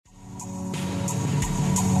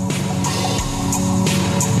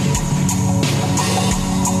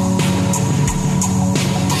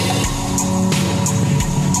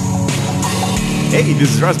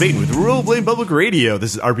This is Ross Payton with Role Playing Public Radio.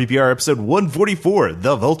 This is RPPR episode 144.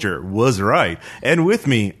 The Vulture was right. And with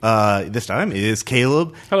me this time is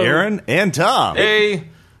Caleb, Hello. Aaron, and Tom. Hey.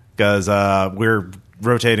 Because we're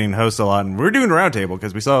rotating hosts a lot, and we're doing a roundtable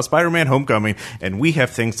because we saw Spider-Man Homecoming, and we have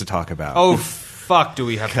things to talk about. Oh, fuck, do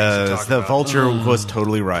we have things to talk Because the about? Vulture was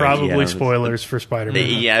totally right. Probably spoilers for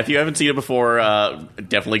Spider-Man. Yeah, if you haven't seen it before,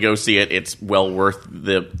 definitely go see it. It's well worth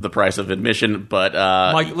the price of admission. But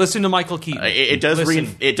Mike, listen to Michael Keaton. it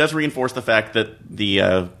does reinforce the fact that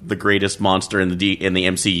the greatest monster in the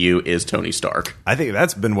MCU is Tony Stark. I think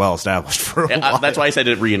that's been well established for a while. That's why I said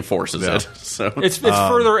it reinforces it. So It's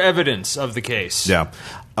further evidence of the case. Yeah.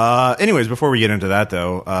 Anyways, before we get into that,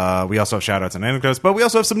 though, we also have shout-outs and anecdotes, but we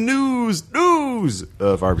also have some news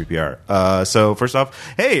of RPPR. So, first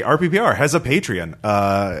off, hey, RPPR has a Patreon.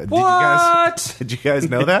 Did you guys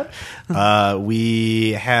know that?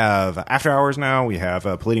 We have After Hours now. We have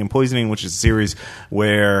Palladium Poisoning, which is a series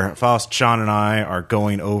where Faust, Sean, and I are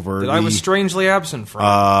going over That I was strangely absent from.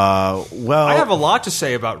 well, I have a lot to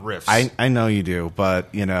say about riffs. I know you do, but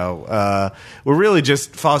we're really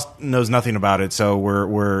just Faust knows nothing about it, so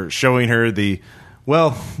we're showing her the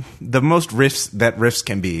most riffs that riffs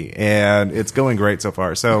can be, and it's going great so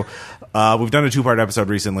far. So we've done a 2-part episode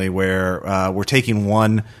recently where we're taking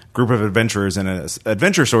one group of adventurers in an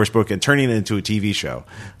adventure source book and turning it into a TV show.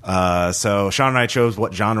 So Sean and I chose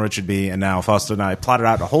what genre it should be, and now Faust and I plotted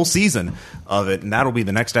out a whole season of it, and that'll be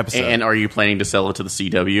the next episode. and are you planning to sell it to the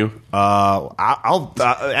CW?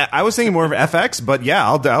 I was thinking more of FX, but yeah,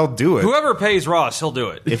 I'll do it. Whoever pays Ross, he'll do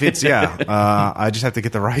it. If it's I just have to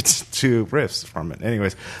get the rights to riffs from it.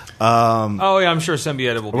 Anyways, Oh, yeah, I'm sure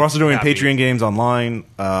Symbiote will be we're also doing happy. Patreon games online,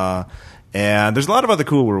 and there's a lot of other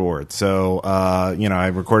cool rewards. So I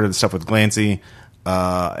recorded the stuff with Glancy,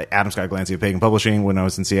 Adam Scott Glancy of Pagan Publishing when I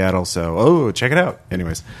was in Seattle. So check it out.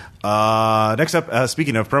 Anyways, next up,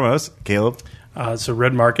 speaking of promos, Caleb. So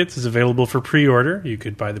Red Markets is available for pre-order. You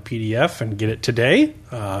could buy the PDF and get it today,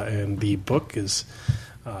 and the book is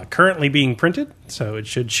currently being printed, so it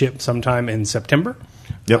should ship sometime in September.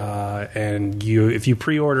 Yep. And if you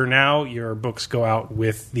pre-order now, your books go out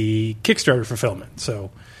with the Kickstarter fulfillment.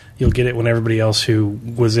 So you'll get it when everybody else who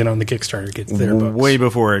was in on the Kickstarter gets their books. Way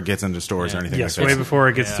before it gets into stores or anything Yes, like that. way before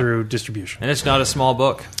it gets through distribution. And it's not a small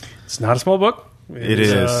book. It's not a small book. It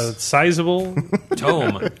is. a sizable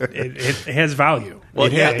Tome. it has value. Well,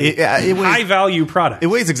 it weighs, high value product. it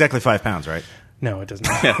weighs exactly 5 pounds, right? No, it does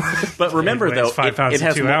not. But remember, It weighs though, 5 pounds it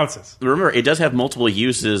has and 2 ounces. Remember, it does have multiple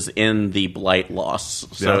uses in the blight loss,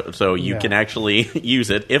 so you Yeah. can actually use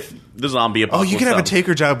it if the zombie Oh, apocalypse you can have a comes.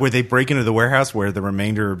 taker job where they break into the warehouse where the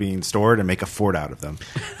remainder are being stored and make a fort out of them.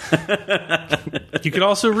 You could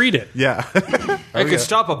also read it. Yeah. I could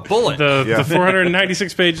stop a bullet. The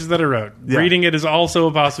 496 pages that I wrote. Yeah. Reading it is also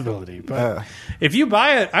a possibility. But if you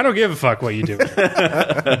buy it, I don't give a fuck what you do with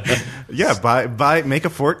it. Yeah, make a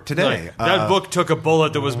fort today. That book took a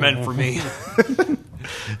bullet that was meant for me.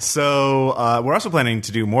 So we're also planning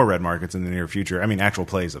to do more Red Markets in the near future. I mean, actual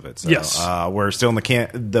plays of it. So, Yes. we're still in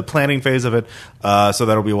the planning phase of it, so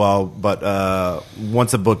that'll be a while. But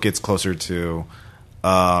once a book gets closer to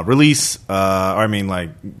release, or I mean, like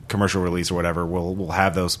commercial release or whatever, we'll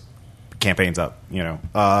have those campaigns up.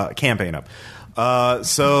 Campaign up.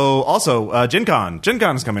 So also Gen Con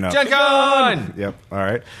is coming up. Gen Con! Yep. All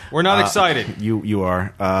right. We're not excited. You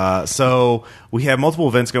are. So we have multiple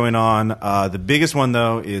events going on. The biggest one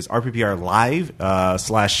though is RPPR Live It's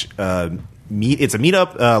a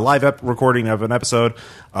meetup, live recording of an episode.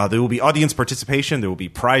 There will be audience participation. There will be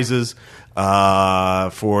prizes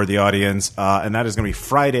for the audience, and that is going to be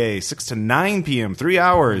Friday, 6 to 9 p.m., 3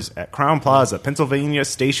 hours at Crown Plaza, Pennsylvania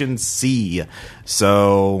Station C.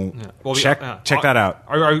 So check that out.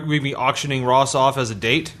 Are we be auctioning Ross off as a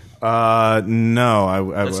date?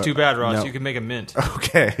 No, That's too bad, Ross. no. You can make a mint.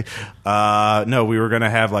 Okay. No, we were going to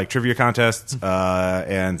have like trivia contests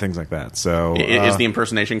and things like that. So Is the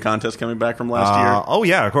impersonation contest coming back from last year? Oh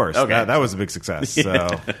yeah, of course. Okay. That was a big success.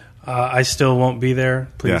 So I still won't be there.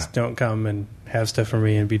 Please Yeah. don't come and have stuff for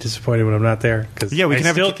me and be disappointed when I'm not there. Because Yeah, we can I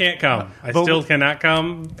have still a- can't come. I but- still cannot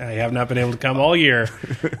come. I have not been able to come all year.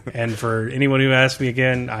 And for anyone who asks me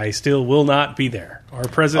again, I still will not be there or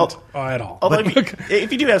present at all. Although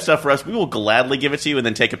if you do have stuff for us, we will gladly give it to you and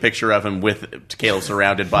then take a picture of him with Caleb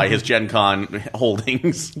surrounded by his Gen Con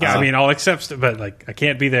holdings. Yeah, I mean, I'll accept, but like, I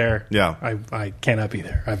can't be there. Yeah. I cannot be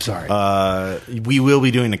there. I'm sorry. we will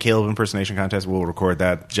be doing a Caleb impersonation contest. We'll record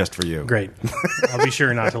that just for you. Great. I'll be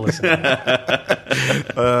sure not to listen. To that.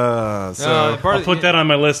 I'll put that on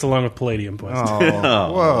my list along with Palladium Quest.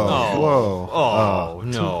 Whoa. Oh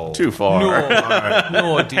no! Too far.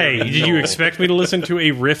 No, Hey, did you expect me to listen listen to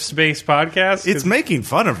a riffs-based podcast? It's making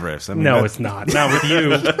fun of riffs. I mean, No, that's- it's not. Not with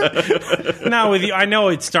you. Not with you. I know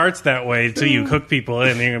it starts that way until you hook people in.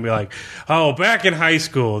 And you're going to be like, oh, back in high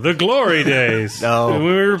school, the glory days. No. When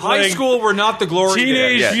we were High playing school were not the glory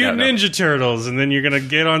Teenage days. Yeah, Mutant no. Ninja Turtles. And then you're going to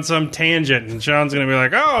get on some tangent. And Sean's going to be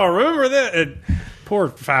like, oh, remember that? And poor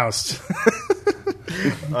Faust.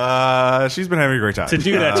 she's been having a great time. To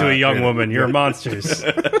do that to a young woman, you're monsters.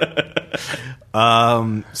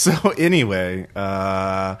 So anyway,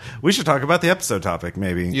 we should talk about the episode topic,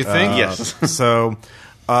 maybe. You think? Yes. So,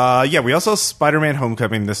 we also Spider-Man: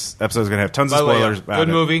 Homecoming. This episode is going to have tons of By the way, spoilers. yeah, about good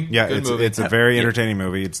it. movie. Yeah, Good movie. it's a very entertaining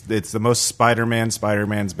movie. It's the most Spider-Man's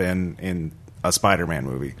been in a Spider-Man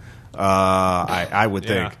movie. I would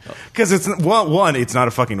Yeah. think, because it's one, it's not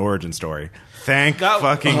a fucking origin story. Thank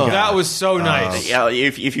fucking God. That was so nice. Yeah,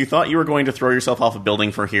 if you thought you were going to throw yourself off a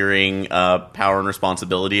building for hearing power and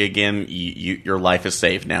responsibility again, your life is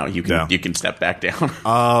safe now. You can step back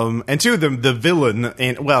down. And two, the villain,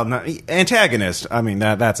 not antagonist. I mean,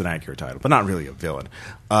 that's an accurate title, but not really a villain.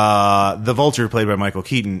 The Vulture, played by Michael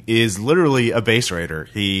Keaton, is literally a base raider.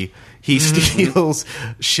 He steals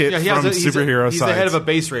shit from superhero he's sites. the head of a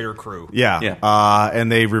base raider crew. Yeah.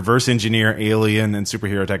 And they reverse engineer alien and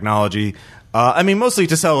superhero technology. Mostly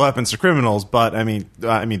to sell weapons to criminals, but I mean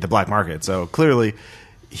the black market. So clearly,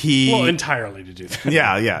 entirely to do that.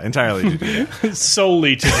 Yeah, entirely to do that.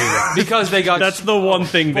 Solely to do that. Because they got... That's the one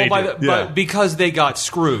thing they do. But because they got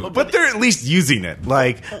screwed. But they're at least using it.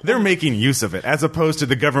 Like, they're making use of it, as opposed to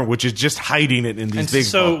the government, which is just hiding it in these big...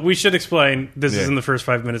 So we should explain, this is in the first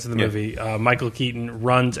 5 minutes of the movie, Michael Keaton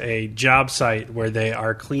runs a job site where they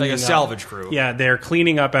are cleaning Like a up... salvage crew. Yeah, they're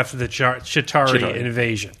cleaning up after the Chitauri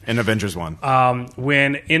invasion. In Avengers 1.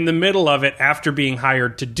 When in the middle of it, after being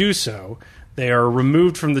hired to do so, they are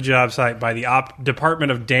removed from the job site by the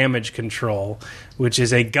Department of Damage Control, which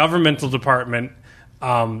is a governmental department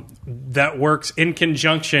that works in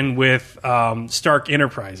conjunction with Stark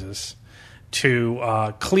Enterprises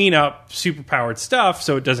to clean up superpowered stuff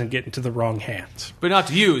so it doesn't get into the wrong hands. But not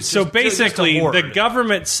to use. So just a basically, horde. the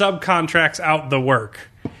government subcontracts out the work.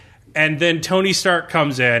 And then Tony Stark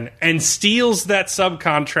comes in and steals that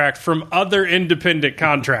subcontract from other independent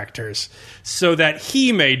contractors so that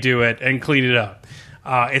he may do it and clean it up.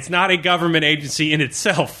 It's not a government agency in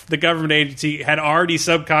itself. The government agency had already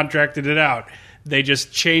subcontracted it out. They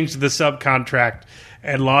just changed the subcontract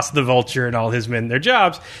and lost the Vulture and all his men their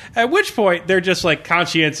jobs. At which point, they're just like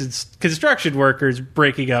conscientious construction workers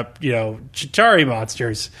breaking up, Chitauri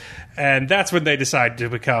monsters. And that's when they decide to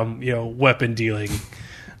become, weapon dealing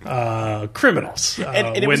criminals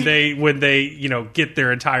And when they get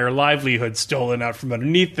their entire livelihood stolen out from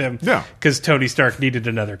underneath them because Tony Stark needed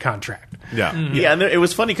another contract. Yeah. Yeah, and it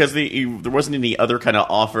was funny because there wasn't any other kind of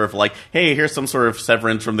offer of like, hey, here's some sort of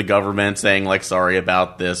severance from the government saying like, sorry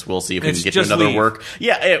about this, we'll see if we It's can get you just another leave. work.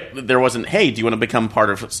 Yeah, there wasn't, hey, do you want to become part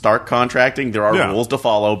of Stark contracting? There are rules to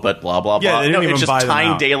follow, but blah, blah, Yeah, blah. they didn't even it's buy just them Tyne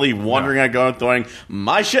out. Daly wandering out going,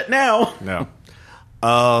 my shit now. No.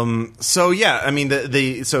 So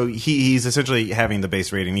he's essentially having the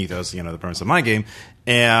base rating ethos, the premise of my game,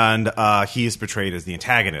 and he is portrayed as the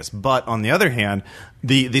antagonist. But on the other hand,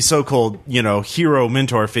 the so-called hero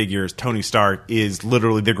mentor figure Tony Stark is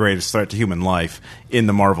literally the greatest threat to human life in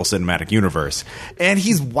the Marvel Cinematic Universe, and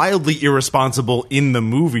he's wildly irresponsible in the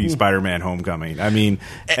movie Spider-Man: Homecoming. I mean,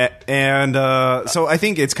 so I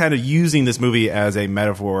think it's kind of using this movie as a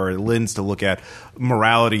metaphor, or lens to look at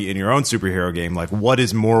morality in your own superhero game, like what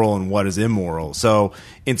is moral and what is immoral. So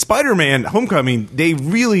in Spider-Man: Homecoming, they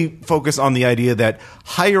really focus on the idea that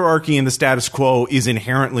hierarchy in the status quo is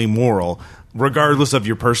inherently moral, regardless of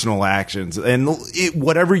your personal actions. And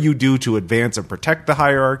whatever you do to advance and protect the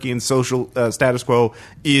hierarchy and social status quo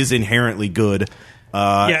is inherently good.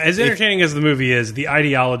 As entertaining as the movie is, the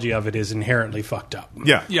ideology of it is inherently fucked up.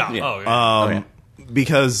 Yeah. Yeah. Yeah. Oh, yeah.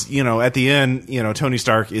 Because, at the end, Tony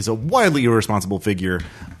Stark is a wildly irresponsible figure,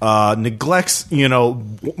 neglects,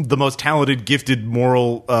 the most talented, gifted,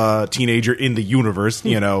 moral teenager in the universe,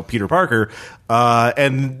 Peter Parker,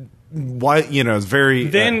 and why, is very...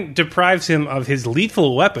 Then deprives him of his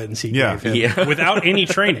lethal weapons he gave him without any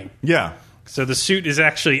training. Yeah. So the suit is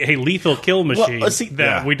actually a lethal kill machine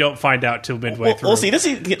we don't find out till midway through. Well, see, this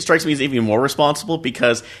strikes me as even more responsible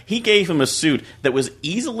because he gave him a suit that was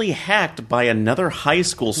easily hacked by another high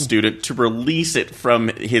school student to release it from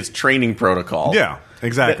his training protocol. Yeah,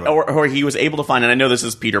 exactly. Or he was able to find, and I know this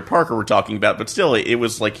is Peter Parker we're talking about, but still, it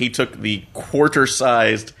was like he took the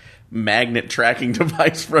quarter-sized magnet tracking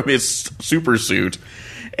device from his super suit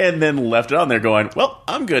and then left it on there going, well,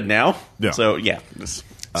 I'm good now. Yeah. So, yeah.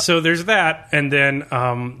 So there's that, and then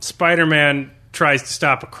Spider-Man tries to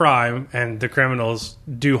stop a crime, and the criminals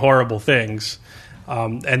do horrible things.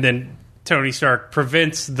 And then Tony Stark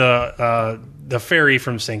prevents the ferry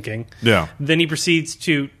from sinking. Yeah. Then he proceeds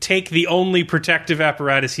to take the only protective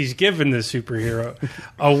apparatus he's given the superhero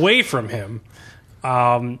away from him.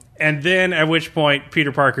 And then at which point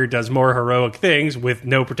Peter Parker does more heroic things with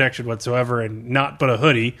no protection whatsoever and not but a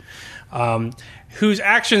hoodie, whose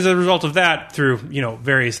actions as a result of that, through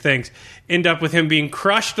various things, end up with him being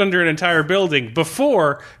crushed under an entire building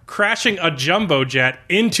before crashing a jumbo jet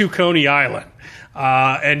into Coney Island,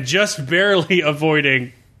 and just barely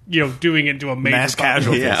avoiding doing it into a major Mass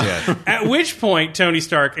casualties. Yeah. At which point Tony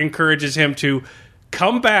Stark encourages him to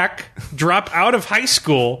come back, drop out of high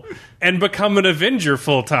school, and become an Avenger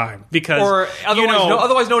full time, because Or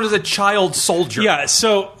otherwise known as a child soldier. yeah.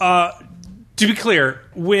 So to be clear,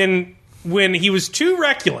 when he was too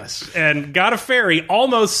reckless and got a ferry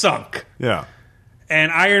almost sunk, Yeah.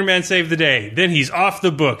 and Iron Man saved the day, then he's off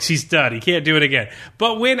the books. He's done. He can't do it again.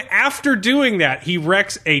 But when, after doing that, he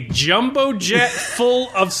wrecks a jumbo jet full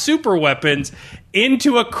of super weapons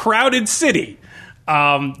into a crowded city,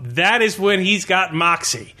 that is when he's got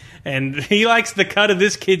moxie. And he likes the cut of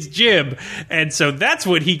this kid's jib. And so that's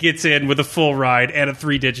when he gets in with a full ride and a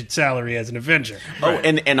 3-digit salary as an Avenger. Oh,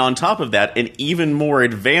 and on top of that, an even more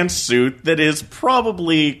advanced suit that is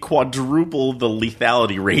probably quadruple the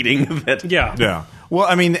lethality rating that... Yeah. Yeah. Well,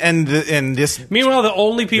 I mean, and this. Meanwhile, the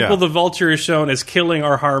only people Yeah. the Vulture is shown as killing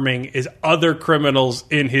or harming is other criminals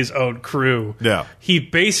in his own crew. Yeah. He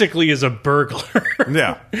basically is a burglar.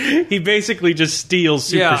 Yeah. He basically just steals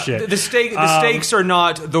super shit. The stakes are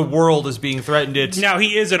not the world is being threatened. It's Now,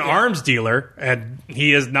 he is an arms dealer, and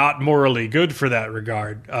he is not morally good for that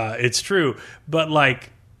regard. It's true. But,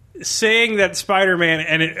 saying that Spider-Man,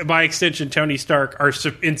 and by extension Tony Stark, are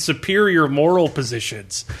in superior moral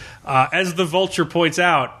positions, as the Vulture points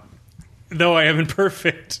out, though I am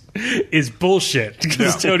imperfect, is bullshit,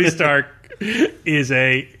 because Tony Stark is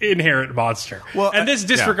a inherent monster. Well, and this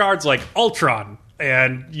disregards Ultron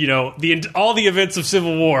and all the events of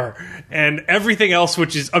Civil War and everything else,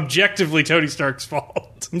 which is objectively Tony Stark's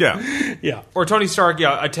fault. Yeah. Yeah. or Tony Stark,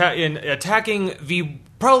 in attacking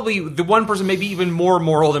probably the one person maybe even more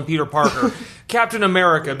moral than Peter Parker, Captain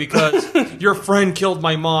America, because your friend killed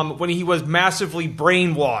my mom when he was massively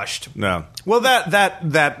brainwashed. No. Well,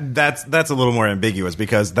 that's a little more ambiguous,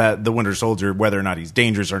 because the Winter Soldier, whether or not he's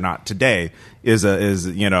dangerous or not today, is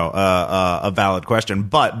a valid question.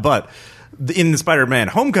 But in the Spider-Man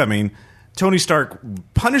Homecoming, Tony Stark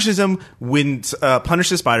punishes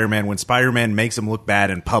Spider-Man when Spider-Man makes him look bad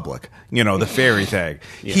in public. The fairy thing.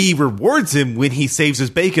 Yeah. He rewards him when he saves his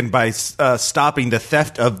bacon by stopping the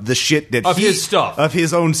theft of the shit that his stuff, of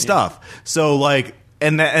his own stuff. So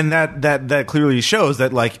and that clearly shows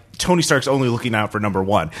that Tony Stark's only looking out for number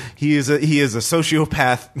one. He is a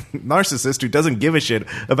sociopath narcissist who doesn't give a shit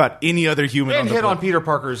about any other human. And hit on Peter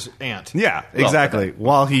Parker's aunt. Yeah, exactly. Okay.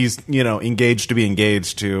 While he's engaged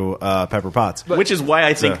to Pepper Potts, which is why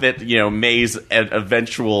I think that May's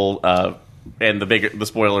eventual and the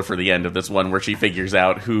spoiler for the end of this one, where she figures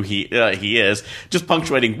out who he is, just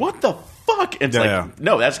punctuating, what the fuck? And it's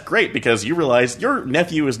no, that's great, because you realize your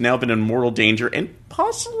nephew has now been in mortal danger and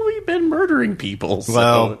possibly been murdering people. So.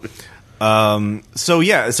 Well, and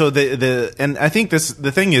I think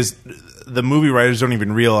the thing is, the movie writers don't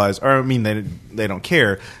even realize, or I mean, they don't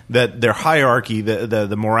care that their hierarchy,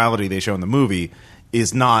 the morality they show in the movie,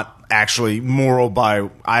 is not actually moral by,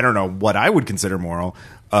 I don't know what I would consider moral.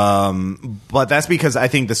 But that's because I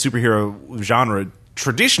think the superhero genre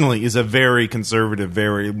traditionally is a very conservative,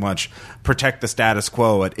 very much protect the status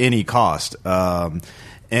quo at any cost.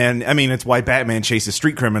 And I mean, it's why Batman chases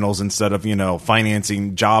street criminals instead of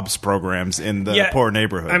financing jobs programs in the poor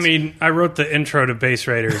neighborhoods. I mean, I wrote the intro to Base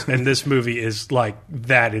Raiders, and this movie is like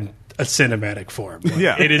that in a cinematic form.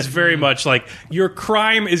 It is very much like your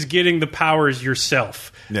crime is getting the powers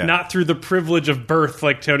yourself, not through the privilege of birth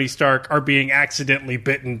like Tony Stark or being accidentally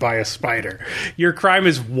bitten by a spider. Your crime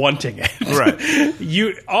is wanting it.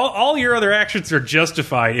 Right. All your other actions are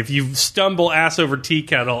justified if you stumble ass over tea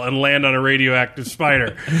kettle and land on a radioactive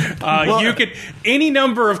spider. You could any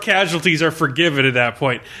number of casualties are forgiven at that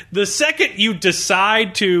point. The second you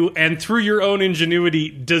decide to, and through your own ingenuity,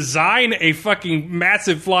 design a fucking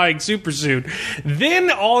massive flying supersuit, then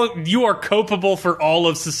you are culpable for all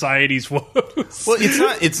of society's woes. Well,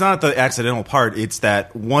 it's not the accidental part. It's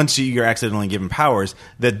that once you're accidentally given powers,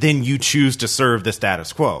 that then you choose to serve the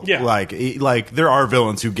status quo. Yeah. Like there are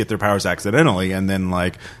villains who get their powers accidentally and then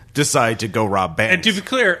decide to go rob banks. And to be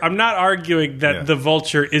clear, I'm not arguing that the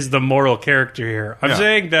Vulture is the moral character here. I'm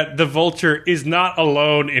saying that the Vulture is not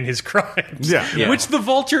alone in his crimes. Yeah. Which the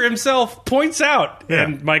Vulture himself points out. Yeah.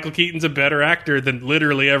 And Michael Keaton's a better actor than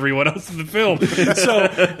literally everyone else in the film. So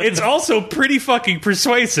it's also pretty fucking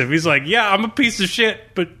persuasive. He's like, yeah, I'm a piece of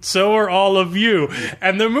shit, but so are all of you.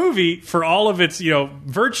 And the movie, for all of its,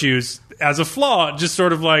 virtues, as a flaw, just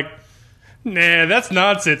sort of like, nah, that's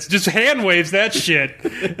nonsense. Just hand waves that shit.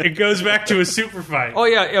 It goes back to a super fight. Oh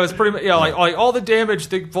yeah, it was pretty much like all the damage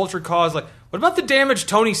the Vulture caused. Like, what about the damage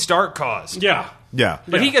Tony Stark caused? Yeah. Yeah.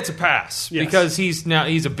 But he gets a pass because he's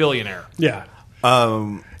a billionaire. Yeah.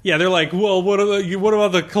 Yeah, they're like, well, what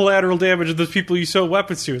about the collateral damage of those people you sell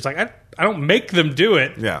weapons to? It's like, I don't make them do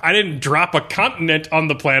it. Yeah. I didn't drop a continent on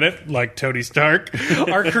the planet, like Tony Stark,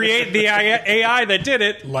 or create the AI that did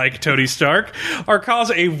it, like Tony Stark, or cause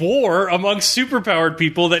a war amongst superpowered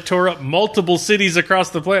people that tore up multiple cities across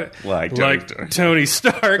the planet, Like Tony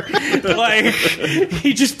Stark. Like,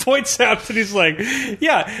 he just points out that he's like,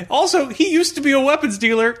 yeah, also, he used to be a weapons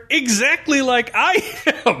dealer exactly like I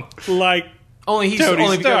am. Like, Only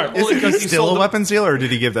Tony Stark. because he Still sold a weapons dealer, or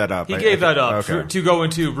did he give that up? He gave that up Okay. to go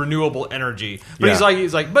into renewable energy. But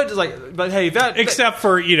but hey, that except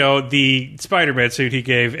for, the Spider-Man suit he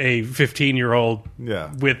gave a 15-year-old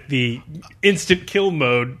with the instant kill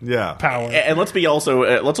mode power. And let's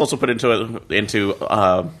also put into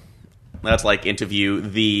view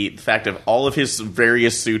the fact of all of his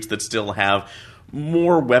various suits that still have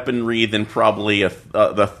more weaponry than probably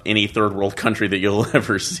any third world country that you'll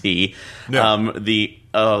ever see. Yeah.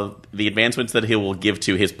 The advancements that he will give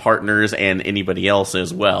to his partners and anybody else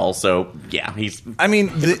as well. So yeah, he's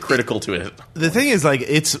critical to it. The thing is, like,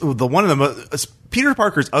 it's the one of the most. Peter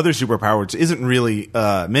Parker's other superpowers isn't really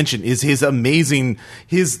mentioned. Is his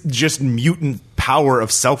just mutant power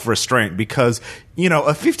of self-restraint, because a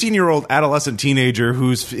 15-year-old adolescent teenager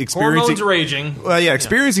who's experiencing hormones raging,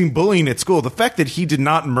 experiencing bullying at school. The fact that he did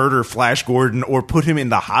not murder Flash Gordon or put him in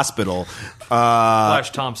the hospital.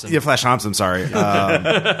 Flash Thompson. Yeah, Flash Thompson. Sorry.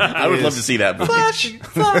 I would love to see that movie. Flash.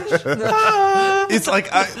 It's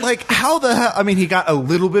like how the hell? I mean, he got a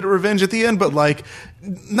little bit of revenge at the end, but like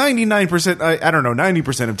 99%, I don't know,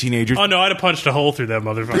 90% of teenagers. Oh no, I'd have punched a hole through that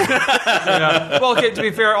motherfucker. Yeah. Well, okay, to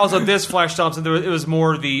be fair, also this Flash Thompson, it was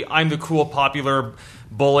more the I'm the cool, popular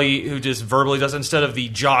bully who just verbally does it, instead of the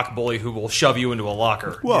jock bully who will shove you into a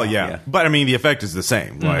locker. Well, yeah. But I mean, the effect is the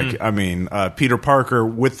same. Like, I mean, Peter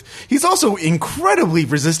Parker he's also incredibly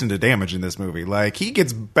resistant to damage in this movie. Like, he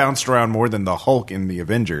gets bounced around more than the Hulk in the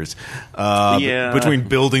Avengers. Between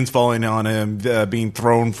buildings falling on him, being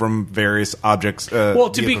thrown from various objects. Well,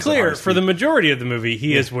 to be clear, for the majority of the movie,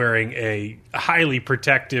 he is wearing a highly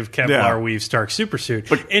protective Kevlar weave Stark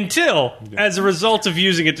supersuit. Until, as a result of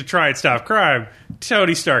using it to try and stop crime,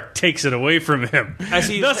 Tony Stark takes it away from him,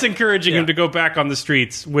 thus encouraging him to go back on the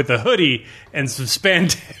streets with a hoodie and some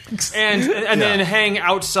spandex. And then hang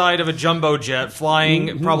outside of a jumbo jet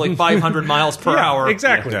flying probably 500 miles per hour.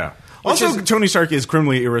 Exactly. Yeah. Also, Tony Stark is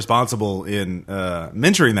criminally irresponsible in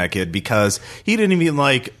mentoring that kid, because he didn't even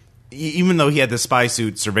even though he had the spy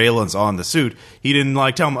suit surveillance on the suit, he didn't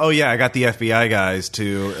tell him, oh yeah, I got the FBI guys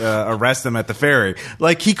to arrest them at the ferry.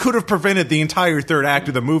 Like, he could have prevented the entire third act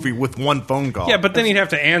of the movie with one phone call. Yeah, but then he'd have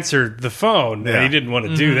to answer the phone, and he didn't want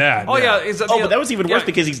to do that. Oh yeah. But that was even worse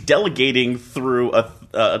because he's delegating through a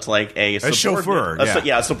chauffeur.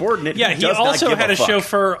 A subordinate. Yeah, he also had a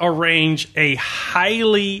chauffeur arrange a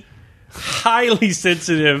highly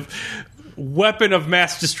sensitive weapon of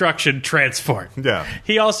mass destruction transport. Yeah.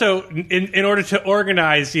 He also, in order to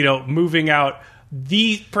organize, moving out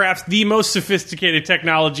perhaps the most sophisticated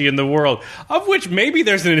technology in the world, of which maybe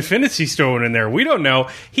there's an Infinity Stone in there. We don't know.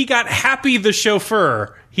 He got Happy the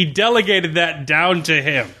chauffeur. He delegated that down to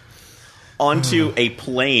him. Onto a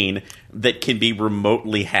plane that can be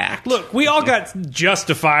remotely hacked. Look, we all got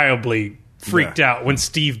justifiably freaked out when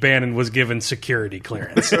Steve Bannon was given security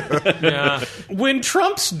clearance. When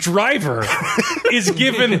Trump's driver is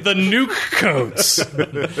given the nuke codes,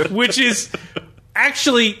 which is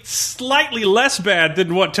actually slightly less bad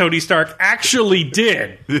than what Tony Stark actually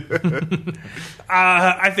did,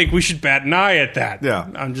 I think we should bat an eye at that. Yeah.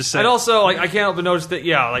 I'm just saying. And also, I can't help but notice that,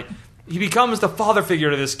 he becomes the father figure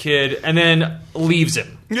to this kid and then leaves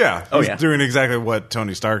him. Yeah. He's doing exactly what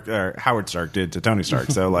Tony Stark, or Howard Stark did to Tony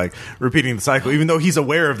Stark. So, repeating the cycle, even though he's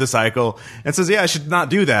aware of the cycle, and says, yeah, I should not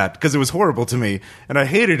do that because it was horrible to me. And I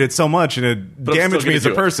hated it so much and it damaged me as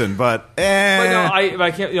a person. But no,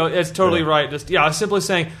 I can't, it's totally right. Just, I was simply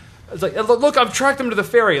saying, it's like, look, I've tracked them to the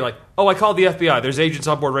ferry. I called the FBI. There's agents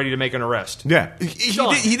on board ready to make an arrest. Yeah. He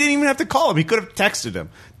didn't even have to call him. He could have texted him.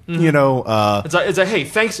 You know, It's like, hey,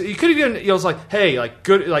 thanks. You could have even, it's like, hey,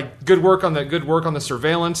 good work on the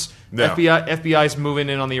surveillance. Yeah. FBI's moving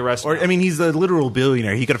in on the arrest. or now. I mean, he's a literal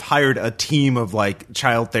billionaire. He could have hired a team of like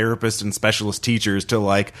child therapists and specialist teachers to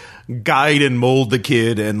like guide and mold the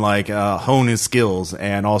kid and like hone his skills,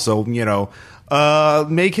 and also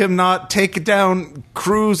make him not take down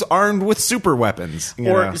crews armed with super weapons.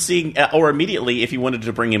 Or immediately, if you wanted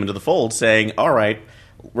to bring him into the fold, saying, all right,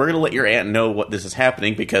 we're going to let your aunt know what this is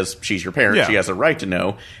happening because she's your parent. Yeah. She has a right to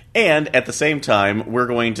know. And at the same time, we're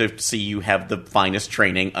going to see you have the finest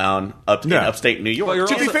training in upstate New York. Well,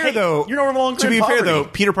 To be fair, though, you're no longer in poverty.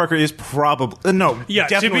 Peter Parker is probably Yeah, to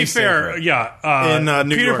definitely be fair, safer. In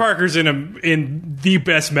New Peter York. Parker's in the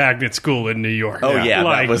best magnet school in New York. Oh, yeah,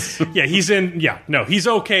 like, that was... he's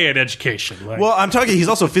okay at education. Like, Well, I'm talking. He's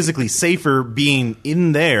also physically safer being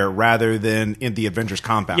in there rather than in the Avengers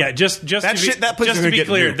compound. yeah, just That to shit- that place just is to gonna be get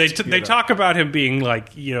clear, nuked, they talk about him being like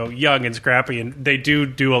young and scrappy, and they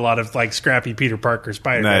do a lot of like scrappy Peter Parker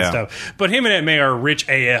Spider-Man Yeah. stuff. But him and Aunt May are rich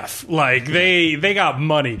AF. Like they got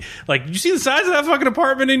money. Like you see the size of that fucking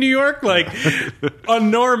apartment in New York? Like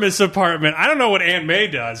enormous apartment. I don't know what Aunt May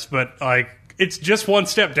does, but like it's just one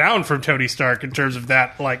step down from Tony Stark in terms of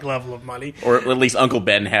that like level of money. Or at least Uncle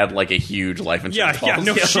Ben had like a huge life insurance No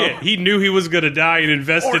policy. shit. He knew he was going to die and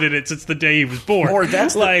invested in it since the day he was born. Or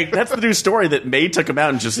that's like that's the new story that May took him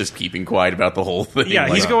out and just is keeping quiet about the whole thing. yeah,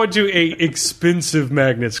 Like, he's going to a expensive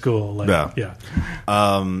magnet school. Like, Yeah.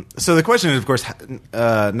 yeah. So the question is, of course,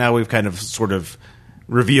 now we've kind of sort of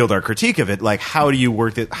revealed our critique of it. Like, how do you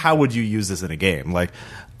work it? How would you use this in a game? Like,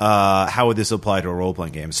 how would this apply to a role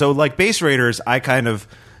playing game? So, like Base Raiders, I kind of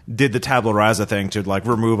did the tabula rasa thing to like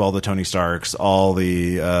remove all the Tony Starks, all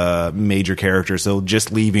the major characters, so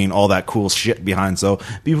just leaving all that cool shit behind, so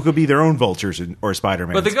people could be their own Vultures or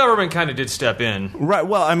Spider-Man. But the government kind of did step in. Right.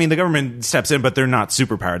 Well, I mean, the government steps in, but they're not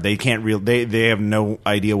superpowered. They can't they have no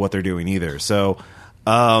idea what they're doing either. So,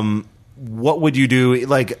 what would you do?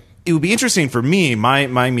 Like, it would be interesting for me. My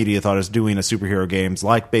immediate thought is doing a superhero games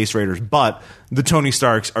like Base Raiders, but the Tony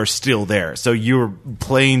Starks are still there. So you're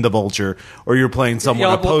playing the Vulture, or you're playing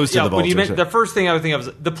someone opposed to the Vulture. The first thing I would think of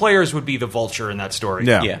is the players would be the Vulture in that story.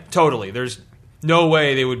 Yeah. Yeah. Totally. There's no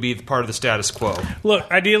way they would be part of the status quo. Look,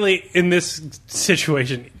 ideally, in this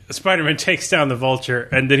situation, Spider-Man takes down the Vulture,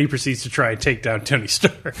 and then he proceeds to try and take down Tony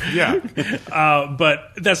Stark. Yeah.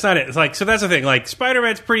 But that's not it. It's like, so that's the thing. Like,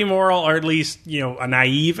 Spider-Man's pretty moral, or at least, a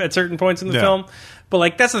naive at certain points in the Yeah. film. But,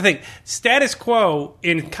 like, that's the thing. Status quo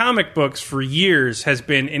in comic books for years has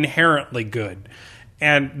been inherently good.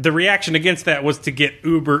 And the reaction against that was to get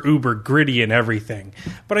uber gritty and everything.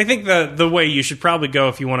 But I think the way you should probably go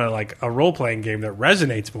if you want to, like, a role-playing game that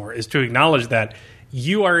resonates more is to acknowledge that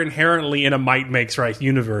you are inherently in a might makes right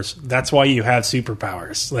universe. That's why you have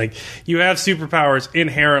superpowers. Like, you have superpowers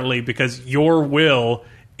inherently because your will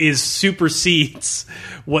supersedes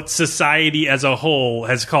what society as a whole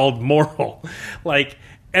has called moral. Like,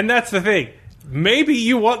 and that's the thing. Maybe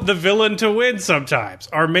you want the villain to win sometimes.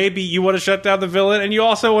 Or maybe you want to shut down the villain and you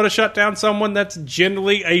also want to shut down someone that's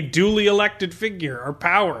generally a duly elected figure or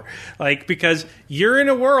power. Like, because you're in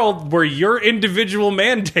a world where your individual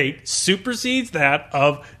mandate supersedes that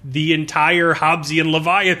of the entire Hobbesian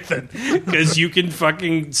Leviathan. Because you can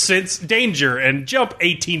fucking sense danger and jump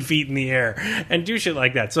 18 feet in the air and do shit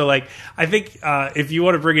like that. So, like, I think if you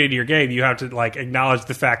want to bring it into your game, you have to, like, acknowledge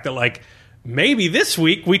the fact that, like, maybe this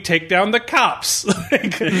week we take down the cops.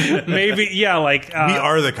 Like, maybe, yeah, like... we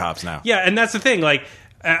are the cops now. Yeah, and that's the thing. Like,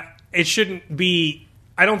 it shouldn't be...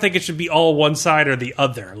 I don't think it should be all one side or the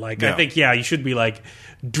other. Like, No. I think, yeah, you should be, like,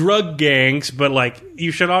 drug gangs, but, like,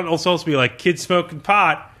 you should also be, like, kids smoking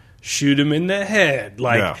pot, shoot him in the head.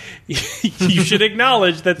 Like, you should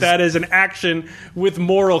acknowledge that is an action with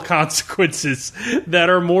moral consequences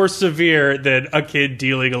that are more severe than a kid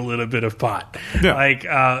dealing a little bit of pot. Yeah.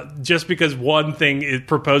 Like, just because one thing it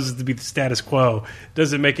proposes to be the status quo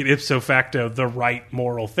doesn't make it ipso facto the right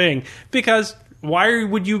moral thing. Because why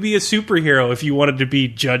would you be a superhero if you wanted to be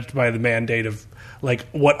judged by the mandate of, like,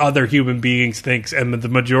 what other human beings thinks and the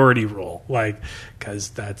majority rule? Like, because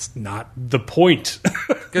that's not the point.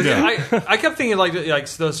 Because I kept thinking like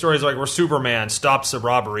those stories like where Superman stops a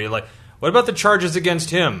robbery. Like, what about the charges against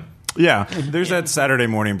him? Yeah, there's that Saturday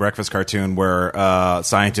morning breakfast cartoon where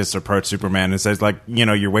scientists approach Superman and says, like,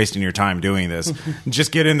 you're wasting your time doing this.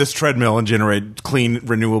 Just get in this treadmill and generate clean,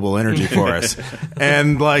 renewable energy for us.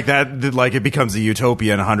 And like that, like it becomes a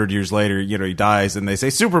utopia. And 100 years later, he dies, and they say,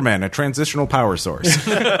 Superman, a transitional power source.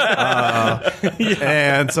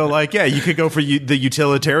 And so, like, yeah, you could go for the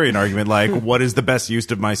utilitarian argument, like, what is the best use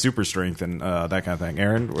of my super strength and that kind of thing.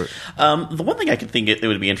 Aaron, the one thing I could think it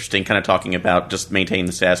would be interesting, kind of talking about just maintaining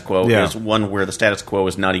the status quo. Yeah. Is one where the status quo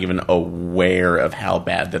is not even aware of how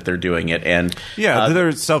bad that they're doing it, and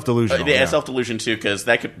they're self-delusional. Self-delusion too, because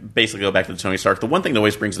that could basically go back to the Tony Stark. The one thing that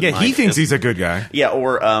always brings to mind, he thinks he's a good guy. Yeah,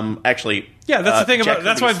 or actually, Yeah, that's the thing Jack about.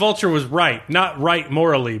 That's why Kirby's- Vulture was right, not right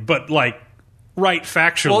morally, but like right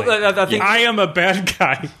factually. Well, I think- I am a bad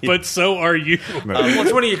guy, but so are you.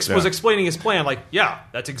 Once when he was explaining his plan, like, yeah,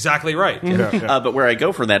 that's exactly right. But where I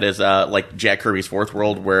go for that is like Jack Kirby's Fourth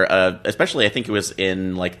World, where especially I think it was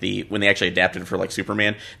in like when they actually adapted for like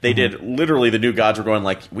Superman, they did literally the new gods were going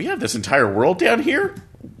like, we have this entire world down here.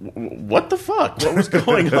 What the fuck? What was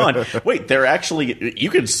going on? Wait, they're actually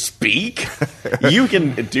you can speak, you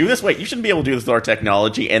can do this. Wait, you shouldn't be able to do this with our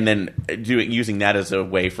technology, and then using that as a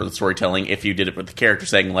way for the storytelling. If you did it with the character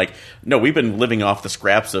saying like, no, we've been living off the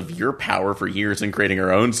scraps of your power for years and creating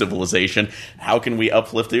our own civilization. How can we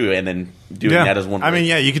uplift you? And then doing that as one. I mean,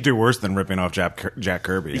 yeah, you could do worse than ripping off Jack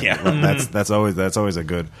Kirby. Yeah. that's always a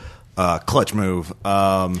good clutch move.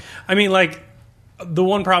 I mean, like, the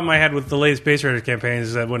one problem I had with the latest Space Raiders campaign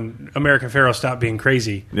is that when American Pharaoh stopped being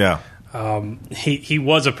crazy, he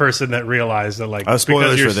was a person that realized that, like,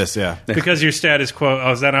 spoilers because for this, yeah. because your status quo.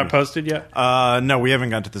 Oh, is that not posted yet? No, we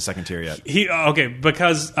haven't gotten to the second tier yet.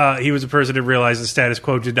 Because he was a person that realized the status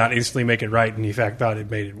quo did not instantly make it right, and in fact thought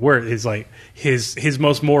it made it worse. His like his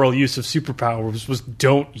most moral use of superpowers was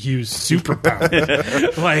don't use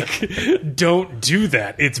superpowers. Like, don't do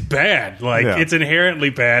that. It's bad. Like, it's inherently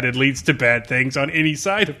bad. It leads to bad things on any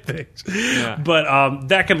side of things. Yeah. But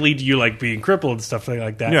that can lead to you like being crippled and stuff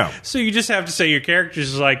like that. Yeah. So you just have to say your character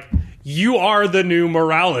is like, you are the new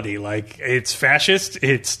morality. Like, it's fascist.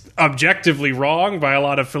 It's objectively wrong by a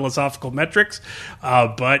lot of philosophical metrics.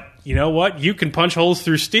 But you know what? You can punch holes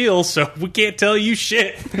through steel, so we can't tell you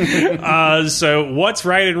shit. So what's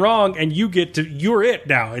right and wrong, and you're it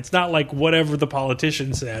now. It's not like whatever the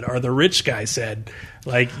politician said or the rich guy said.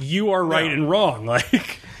 Like, you are right and wrong.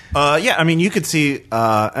 Like, yeah, I mean, you could see.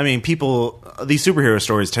 People. These superhero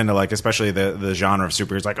stories tend to like, especially the genre of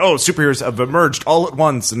superheroes, like, oh, superheroes have emerged all at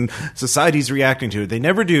once and society's reacting to it. They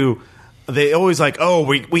never do. They always like, oh,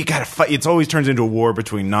 we gotta fight. It always turns into a war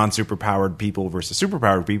between non-superpowered people versus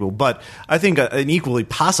superpowered people. But I think an equally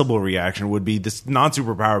possible reaction would be this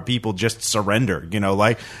non-superpowered people just surrender.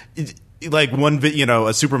 Like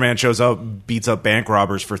a Superman shows up, beats up bank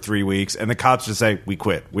robbers for 3 weeks, and the cops just say, "We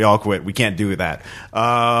quit. We all quit. We can't do that.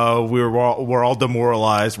 We're all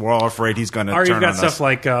demoralized. We're all afraid he's going to turn on us." or you've got stuff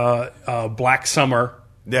like Black Summer,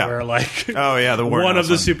 where like, oh yeah, the one of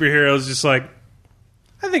the superheroes just like,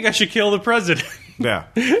 I think I should kill the president. Yeah.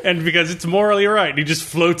 And because it's morally right, he just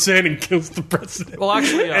floats in and kills the president. Well,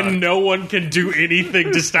 actually, and no one can do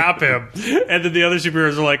anything to stop him. And then the other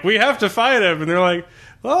superheroes are like, we have to fight him. And they're like,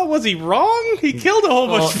 well, was he wrong? He killed a whole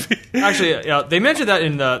bunch of people. Actually, they mentioned that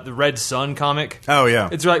in the Red Sun comic. Oh, yeah.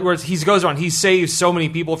 It's like where he goes around, he saves so many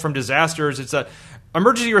people from disasters. It's that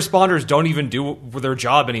emergency responders don't even do their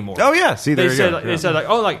job anymore. Oh yeah, see there they you said, go. They said like,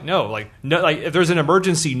 oh, like no, if there's an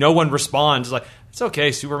emergency, no one responds. Like, it's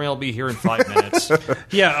okay, Superman will be here in 5 minutes.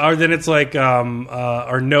 Yeah, or then it's like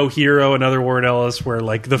or No Hero, another Warren Ellis, where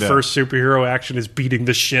like the first superhero action is beating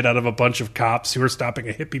the shit out of a bunch of cops who are stopping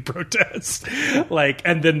a hippie protest. Like,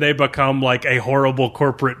 and then they become like a horrible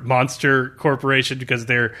corporate monster corporation because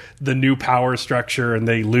they're the new power structure and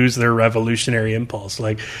they lose their revolutionary impulse.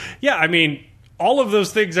 Like, yeah, I mean, all of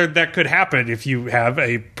those things that could happen if you have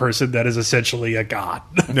a person that is essentially a god.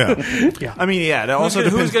 No. Yeah. I mean, yeah, it also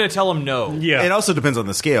Who's depends. going to tell him no? Yeah. It also depends on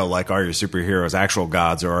the scale. Like, are your superheroes actual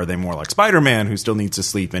gods, or are they more like Spider-Man, who still needs to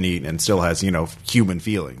sleep and eat and still has, human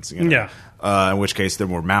feelings? Yeah. In which case, they're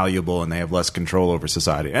more malleable and they have less control over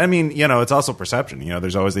society. I mean, it's also perception.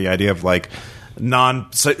 There's always the idea of like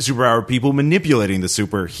non-superpowered people manipulating the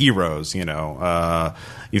superheroes.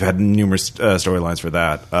 You've had numerous storylines for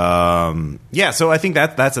that. Yeah, so I think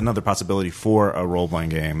that's another possibility for a role-playing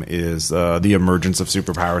game is the emergence of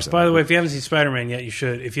superpowers. By the way, if you haven't seen Spider-Man yet, you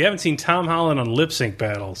should. If you haven't seen Tom Holland on Lip Sync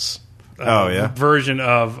Battles, version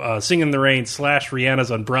of Sing in the Rain / Rihanna's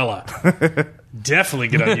Umbrella, definitely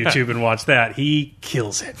get on YouTube and watch that. He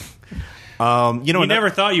kills it. You never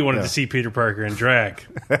thought you wanted to see Peter Parker in drag.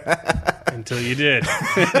 until you did.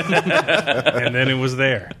 And then it was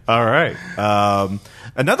there. All right.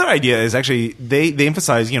 Another idea is actually they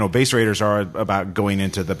emphasize, base raiders are about going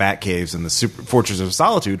into the bat caves and the Fortress of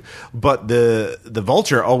Solitude, but the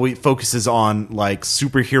Vulture always focuses on like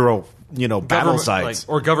superhero battle sites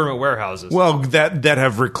or government warehouses. Well, that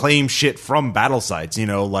have reclaimed shit from battle sites.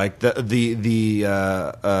 Like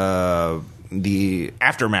the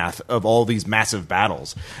aftermath of all these massive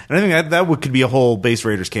battles, and I think that could be a whole Base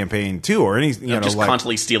Raiders campaign too, or any just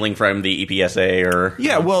constantly stealing from the EPSA or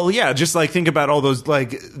just like think about all those,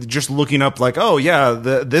 like just looking up like, oh yeah,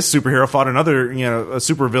 this superhero fought another a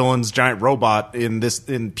super villain's giant robot in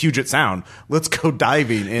Puget Sound. Let's go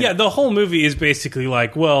diving. The whole movie is basically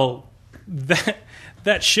like, well,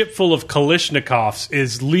 that ship full of Kalashnikovs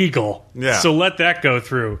is legal, so let that go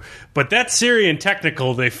through. But that Syrian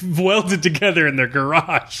Technical they welded together in their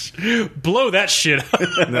garage, blow that shit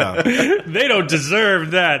up. No. They don't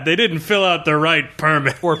deserve that. They didn't fill out the right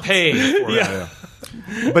permit or pay for it.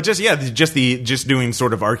 But just doing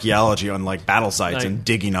sort of archaeology on like battle sites and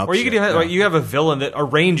digging up. Or you could you have a villain that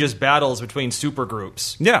arranges battles between super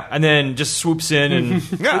groups. Yeah, and then just swoops in and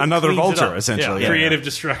another Vulture essentially. Creative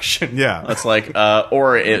destruction. Yeah, that's like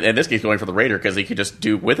or in this case going for the Raider, because he could just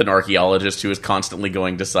do with an archaeologist who is constantly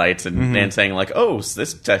going to sites and saying like, oh,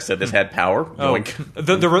 this text said this had power.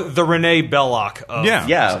 The Renee Belloc. Of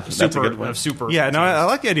that's a good one. Of super. Yeah, no, I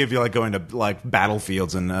like the idea of you like going to like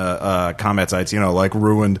battlefields and combat sites. Like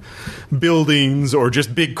ruined buildings or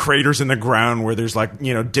just big craters in the ground where there's like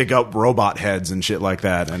dig up robot heads and shit like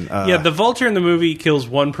that. And the Vulture in the movie kills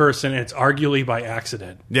one person, and it's arguably by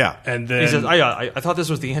accident. Yeah, and then he says, I thought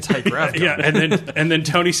this was the anti-grav gun. and then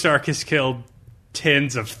Tony Stark has killed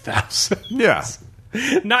tens of thousands. Yeah.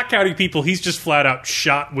 Not counting people, he's just flat out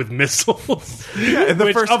shot with missiles. Yeah,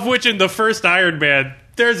 of which in the first Iron Man,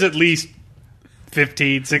 there's at least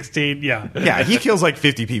 15, 16, Yeah, he kills like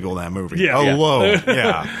 50 people in that movie. Yeah. Alone.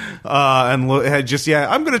 I'm going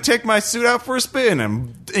to take my suit out for a spin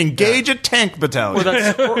and engage a tank battalion.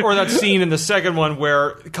 Or that scene in the second one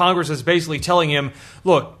where Congress is basically telling him,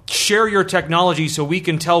 look, share your technology so we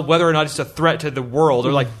can tell whether or not it's a threat to the world.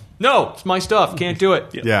 They're like, no, it's my stuff. Can't do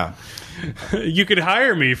it. Yeah. You could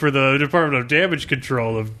hire me for the Department of Damage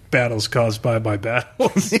Control of battles caused by my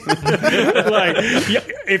battles.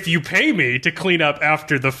 If you pay me to clean up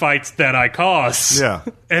after the fights that I cause,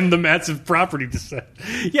 and the massive property descent.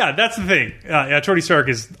 Yeah, that's the thing. Tony Stark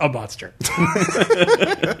is a monster.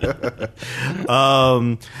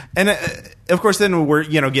 Of course, then we're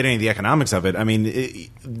getting into the economics of it. I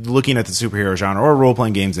mean, looking at the superhero genre or role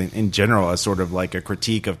playing games in general as sort of like a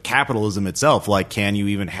critique of capitalism itself. Like, can you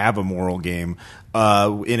even have a moral game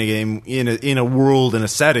in a world, in a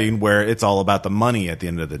setting where it's all about the money at the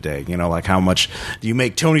end of the day? Like how much do you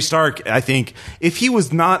make? Tony Stark, I think if he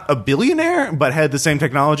was not a billionaire but had the same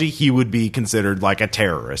technology, he would be considered like a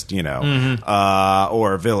terrorist,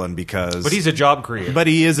 or a villain but he's a job creator. But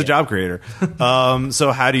he is a job creator.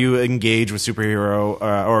 So how do you engage with superhero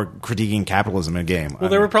or critiquing capitalism in a game? Well,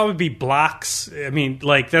 there would probably be blocks. I mean,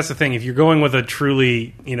 like that's the thing. If you're going with a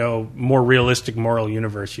truly, more realistic moral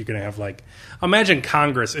universe, you're going to have like, imagine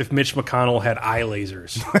Congress if Mitch McConnell had eye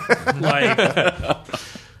lasers.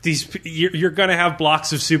 You're going to have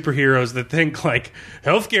blocks of superheroes that think like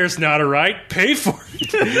healthcare's not a right, pay for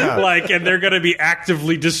it. And they're going to be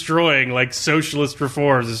actively destroying like socialist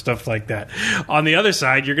reforms and stuff like that. On the other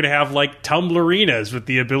side, you're going to have like tumblerinas with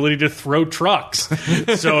the ability to throw trucks.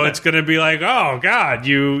 So it's going to be like, oh God,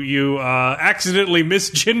 you accidentally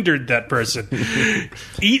misgendered that person.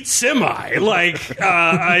 Eat semi.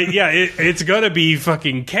 It's going to be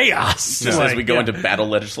fucking chaos. As we go into battle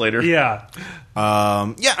legislator. Yeah.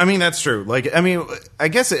 I mean that's true. I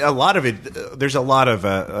guess a lot of it. There's a lot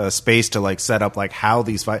of space to like set up like how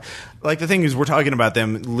these fight. Like the thing is, we're talking about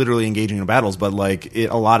them literally engaging in battles, but like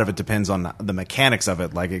a lot of it depends on the mechanics of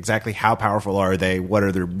it. Like exactly how powerful are they? What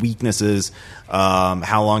are their weaknesses?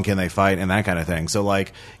 How long can they fight? And that kind of thing. So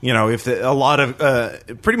like if a lot of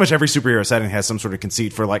pretty much every superhero setting has some sort of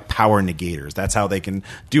conceit for like power negators. That's how they can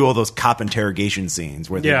do all those cop interrogation scenes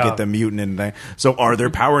where they get the mutant and they. So are there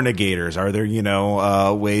power negators? Are there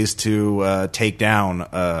ways to take down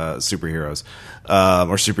superheroes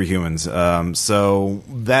or superhumans? So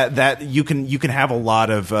that that you can have a lot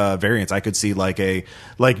of variants. I could see like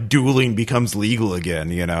dueling becomes legal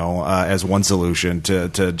again, as one solution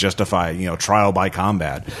to justify trial by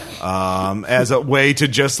combat, as a way to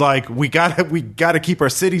just like we gotta keep our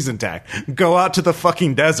cities intact. Go out to the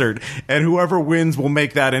fucking desert, and whoever wins will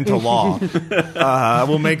make that into law.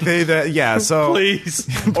 We'll make So Please.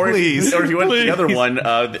 please, Or if you went to the Please. other one,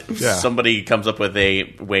 somebody comes up with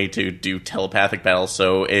a way to do telepathic battles.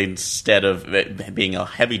 So instead of it being a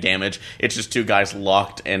heavy damage, it's just two guys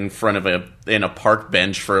locked in front of a park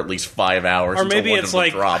bench for at least 5 hours. Or until maybe one it's of them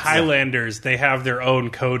like drops. Highlanders. They have their own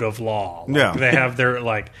code of law. Yeah. They have their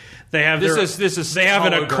This is they have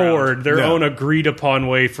an solid accord, ground. their Yeah. own agreed upon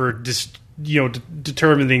way for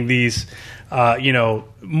determining these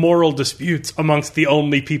moral disputes amongst the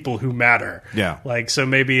only people who matter. Yeah. Like, so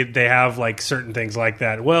maybe they have like certain things like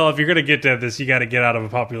that. Well, if you're going to get to this, you got to get out of a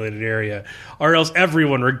populated area, or else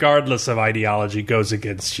everyone, regardless of ideology, goes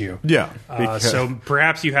against you. Yeah. So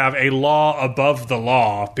perhaps you have a law above the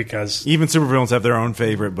law, because even supervillains have their own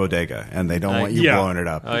favorite bodega, and they don't want you yeah. blowing it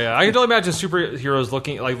up. Oh yeah, I can totally imagine superheroes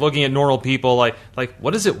looking at normal people like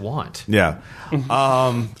what does it want? Yeah.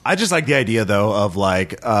 I just like the idea though of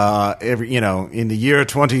like in the year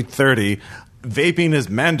 2030 vaping is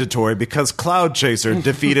mandatory because Cloud Chaser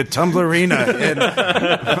defeated Tumblerina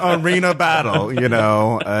in arena battle,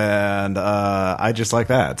 and I just like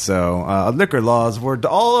that. So liquor laws were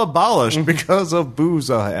all abolished because of Booze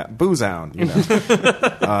Hound,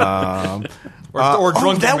 Or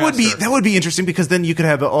drunken master. that would be interesting, because then you could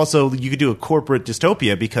have you could do a corporate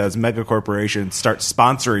dystopia, because mega corporations start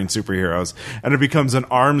sponsoring superheroes and it becomes an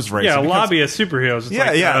arms race. yeah, It becomes- lobbyist superheroes. It's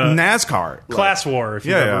like, NASCAR. Class War, if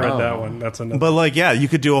you've Yeah, ever yeah. read that one. That's another. But you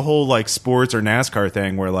could do a whole like sports or NASCAR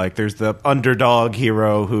thing where like there's the underdog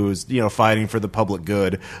hero who's fighting for the public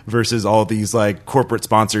good versus all these like corporate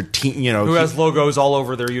sponsored Who has logos all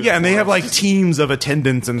over their uniforms. yeah, and they have like teams of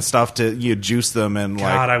attendants and stuff to juice them and God,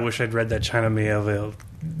 like I wish I'd read that China Miéville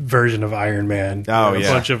version of Iron Man. Oh, where yeah.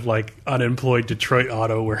 a bunch of like unemployed Detroit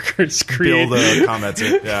auto workers create build a combat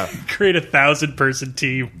suit. Yeah. create 1,000-person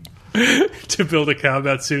team to build a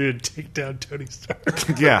combat suit and take down Tony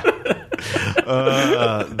Stark. Yeah.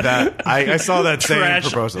 That I saw that same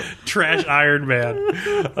proposal. Trash Iron Man.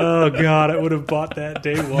 Oh God, I would have bought that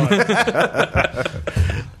day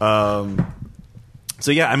one. So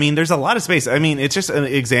yeah, I mean, there's a lot of space. I mean, it's just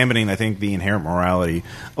examining, I think, the inherent morality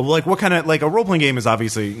of like what kind of like a role playing game is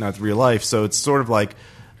obviously not real life, so it's sort of like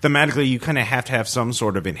thematically you kind of have to have some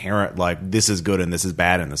sort of inherent like this is good and this is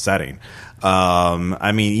bad in the setting.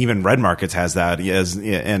 I mean, even Red Markets has that,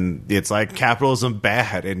 and it's like capitalism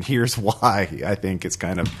bad, and here's why. I think it's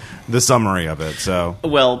kind of the summary of it. So,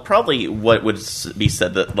 Well, probably what would be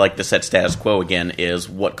said that like the set status quo again is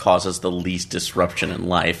what causes the least disruption in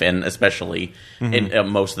life, and especially in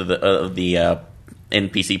most of the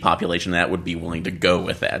NPC population that would be willing to go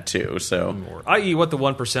with that too. So, i.e. what the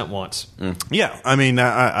 1% wants. yeah, I mean,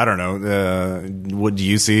 I don't know. Would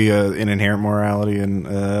you see an inherent morality in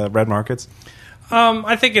Red Markets?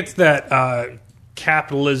 I think it's that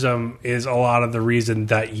capitalism is a lot of the reason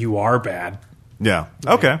that you are bad. Yeah.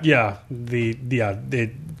 Okay. Yeah,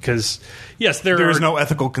 because yes, There is are no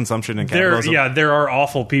ethical consumption in there. capitalism. Yeah, there are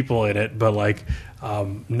awful people in it, but like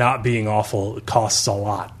not being awful costs a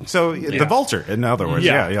lot. So the vulture, in other words,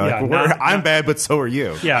 Yeah, yeah, yeah, I'm bad, but so are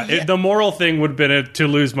you. Yeah, the moral thing would have been to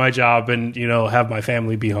lose my job and have my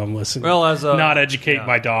family be homeless. And Well, as a- not educate yeah.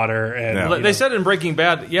 my daughter. And Yeah. They said in Breaking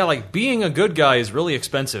Bad, like being a good guy is really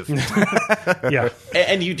expensive. yeah,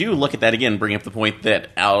 and you do look at that again, bring up the point that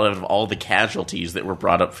out of all the casualties that were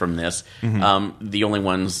brought up from this, the only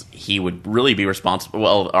ones he would really be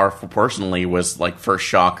responsible, are personally, was like First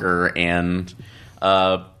Shocker and.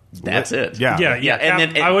 That's it. Yeah. yeah.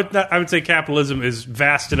 And then I would say capitalism is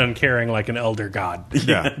vast and uncaring, like an elder god.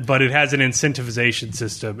 Yeah. But it has an incentivization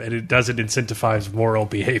system, and it doesn't incentivize moral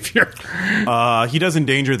behavior. He does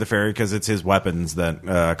endanger the ferry because it's his weapons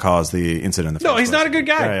that cause the incident. In the No, first he's place. not a good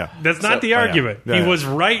guy. Yeah. That's not the argument. Yeah, He yeah. was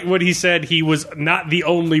right when he said he was not the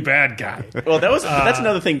only bad guy. Well, that's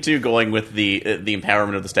another thing too. Going with the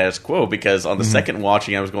empowerment of the status quo, because on the second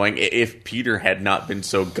watching, I was going, if Peter had not been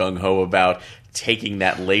so gung ho about taking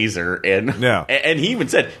that laser, and he even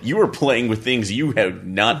said you were playing with things you have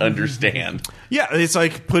not understand. Yeah, it's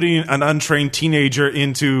like putting an untrained teenager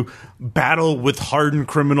into battle with hardened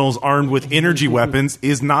criminals armed with energy weapons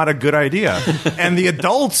is not a good idea. And the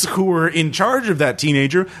adults who were in charge of that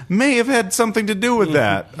teenager may have had something to do with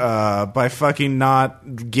that by fucking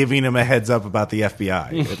not giving him a heads up about the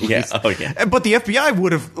FBI. At least. Oh yeah. But the FBI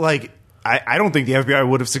would have, like, I don't think the FBI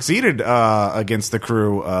would have succeeded against the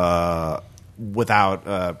crew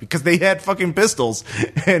without because they had fucking pistols,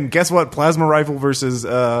 and guess what? Plasma rifle versus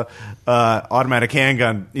automatic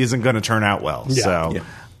handgun isn't going to turn out well. Yeah. So.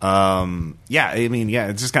 Yeah. I mean,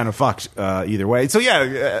 it's just kind of fucked either way. So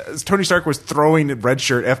Tony Stark was throwing red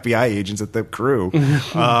shirt FBI agents at the crew.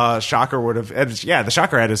 Shocker would have, the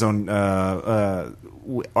Shocker had his own,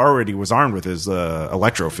 already was armed with his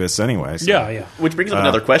electro fists anyway. So. Yeah. Which brings up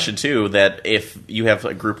another question too: that if you have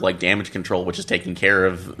a group like Damage Control, which is taking care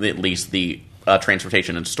of at least the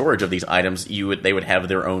transportation and storage of these items, they would have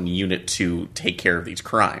their own unit to take care of these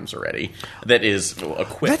crimes already. That is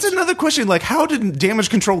equipped. That's another question. Like, how did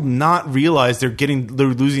Damage Control not realize they're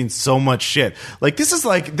losing so much shit? Like,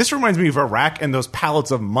 this reminds me of Iraq and those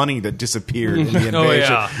pallets of money that disappeared in the invasion. Oh,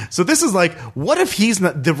 yeah. So this is like, what if he's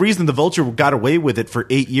not the reason the Vulture got away with it for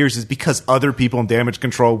 8 years is because other people in Damage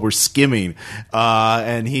Control were skimming,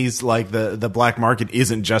 and he's like the black market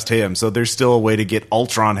isn't just him. So there's still a way to get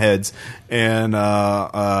Ultron heads and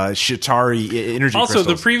Chitauri energy Also,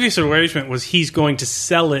 crystals. the previous arrangement was he's going to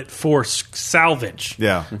sell it for salvage.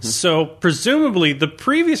 Yeah. So presumably, the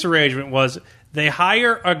previous arrangement was they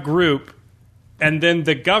hire a group, and then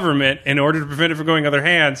the government, in order to prevent it from going other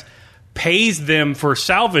hands, pays them for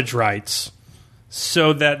salvage rights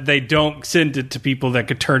so that they don't send it to people that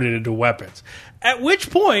could turn it into weapons. At which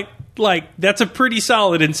point, like, that's a pretty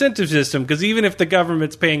solid incentive system, because even if the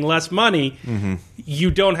government's paying less money, you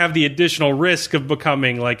don't have the additional risk of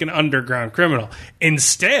becoming like an underground criminal.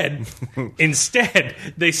 Instead,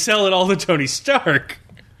 they sell it all to Tony Stark,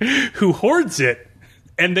 who hoards it,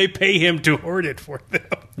 and they pay him to hoard it for them.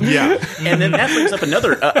 Yeah. And then that brings up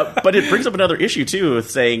another, but it brings up another issue too, with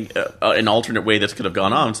saying an alternate way this could have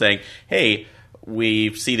gone on, saying, "Hey,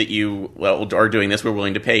 we see that you are doing this. We're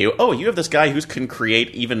willing to pay you. Oh, you have this guy who can create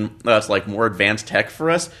even like more advanced tech for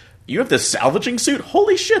us. You have this salvaging suit.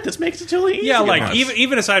 Holy shit, this makes it totally easy." Yeah, like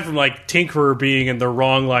even aside from like Tinkerer being in the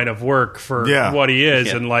wrong line of work for what he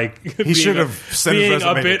is, and like he should have sent his being a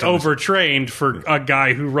resume bit to Tony. overtrained for a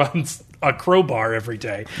guy who runs a crowbar every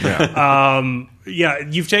day. Yeah.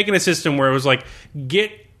 You've taken a system where it was like,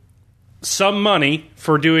 get some money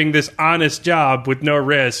for doing this honest job with no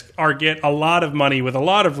risk, or get a lot of money with a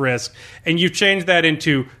lot of risk, and you've changed that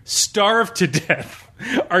into starve to death,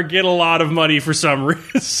 or get a lot of money for some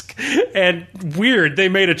risk. And weird, they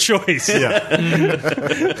made a choice.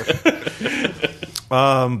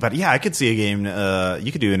 But yeah, I could see a game.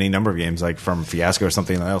 You could do any number of games, like from Fiasco or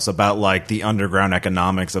something else, about like the underground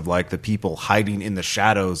economics of like the people hiding in the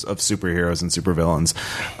shadows of superheroes and supervillains,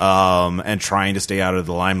 and trying to stay out of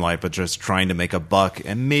the limelight, but just trying to make a buck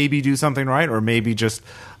and maybe do something right, or maybe just.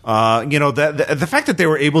 The fact that they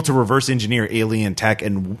were able to reverse engineer alien tech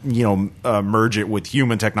and merge it with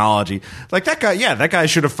human technology, like that guy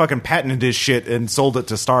should have fucking patented his shit and sold it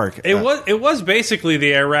to Stark. It was basically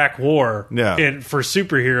the Iraq War, for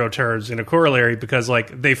superhero terms, in a corollary, because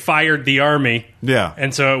like they fired the army,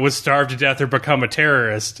 and so it was starve to death or become a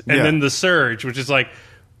terrorist, and then the Surge, which is like,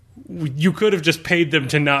 you could have just paid them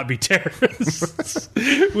to not be terrorists,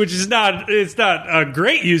 which is not a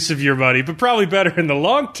great use of your money, but probably better in the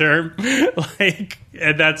long term.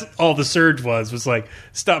 And that's all the Surge was like,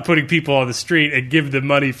 stop putting people on the street and give them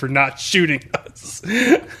money for not shooting us.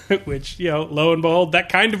 Which, lo and behold, that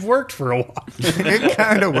kind of worked for a while. It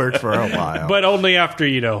kind of worked for a while, but only after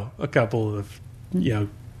a couple of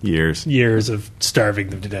years of starving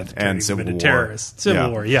them to death and Civil War. Terrorists. Civil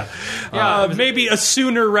War, maybe a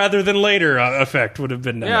sooner rather than later effect would have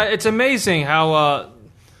been. Yeah, it's amazing how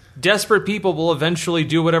desperate people will eventually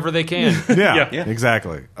do whatever they can. Yeah,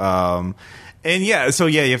 exactly. You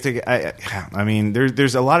have to. I mean,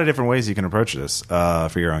 there's a lot of different ways you can approach this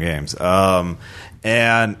for your own games.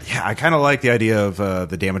 I kind of like the idea of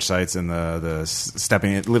the damage sites and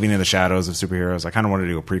the living in the shadows of superheroes. I kind of want to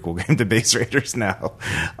do a prequel game to Base Raiders now,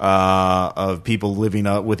 of people living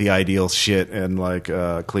up with the ideal shit and like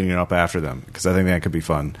cleaning up after them, because I think that could be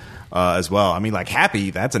fun. As well. I mean, like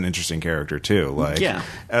Happy, that's an interesting character too. Like,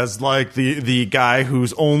 as like the guy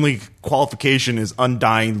whose only qualification is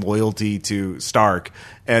undying loyalty to Stark,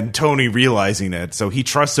 and Tony realizing it, so he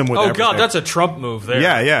trusts him with everything. God, that's a Trump move there.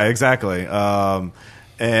 Yeah, exactly.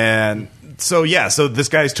 So this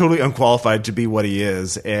guy's totally unqualified to be what he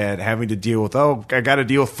is, and having to deal with, I got to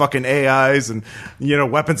deal with fucking AIs and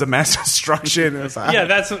weapons of mass destruction.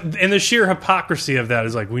 That's and the sheer hypocrisy of that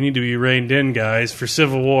is like, we need to be reined in, guys, for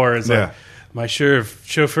Civil War. It's like, my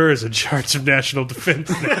chauffeur is in charge of national defense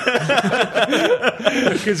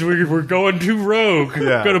because we're going too rogue.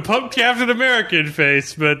 We're going to pump Captain America in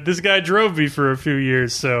face, but this guy drove me for a few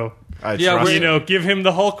years, so. Give him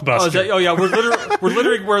the Hulk buster. We're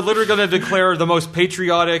literally going to declare the most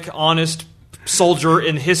patriotic, honest soldier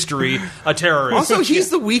in history a terrorist. Also, he's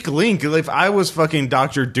the weak link. If I was fucking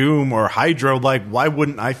Doctor Doom or Hydra, like, why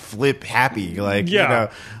wouldn't I flip Happy? Like, Yeah. you know,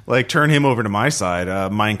 like turn him over to my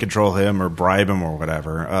side, mind control him or bribe him or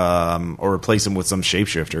whatever, or replace him with some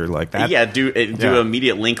shapeshifter like that. Yeah, do an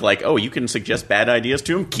immediate link like, oh, you can suggest bad ideas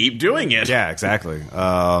to him. Keep doing it. Yeah, exactly.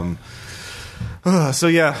 So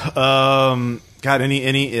yeah. God,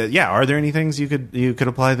 are there any things you could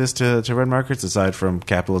apply this to red markets aside from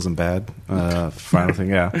capitalism bad? Final thing,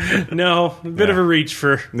 yeah. No, a bit of a reach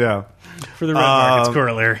for Yeah. the red markets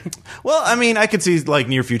corollary. Well, I mean, I could see like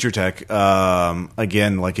near future tech.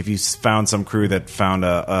 Again, like if you found some crew that found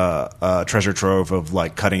a treasure trove of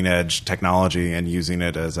like cutting edge technology and using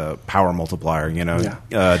it as a power multiplier, you know,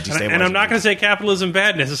 destabilizing. And I'm not going to say capitalism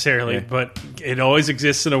bad necessarily, but it always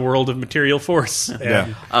exists in a world of material force.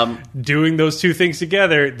 And doing those two things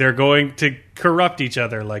together, they're going to corrupt each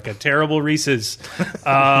other like a terrible Reese's.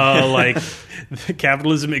 Like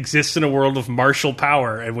capitalism exists in a world of martial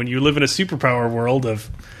power, and when you live in a superpower world of,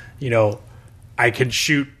 you know, I can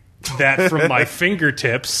shoot that from my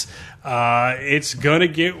fingertips, it's gonna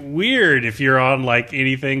get weird if you're on like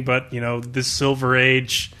anything but, you know, the Silver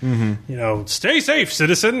Age, you know, stay safe,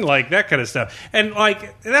 citizen, like that kind of stuff. And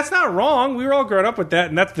like that's not wrong. We were all growing up with that,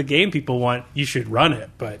 and that's the game people want. You should run it,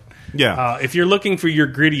 but if you're looking for your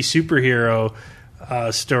gritty superhero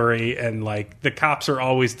story and like the cops are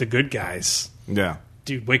always the good guys,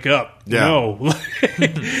 dude, wake up. Yeah. No.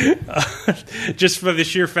 Just for the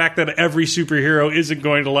sheer fact that every superhero isn't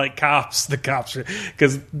going to like cops. The cops are,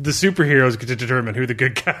 because the superheroes get to determine who the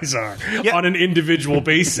good guys are on an individual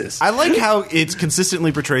basis. I like how it's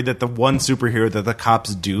consistently portrayed that the one superhero that the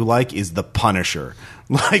cops do like is the Punisher.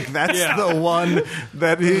 Like, that's the one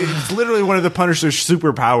that it's literally one of the Punisher's only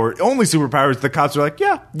superpowers. The cops are like,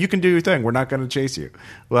 yeah, you can do your thing. We're not going to chase you.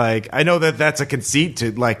 Like, I know that that's a conceit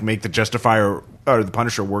to, like, make the Justifier or the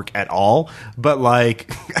Punisher work at all. But,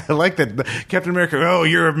 like, I like that Captain America, oh,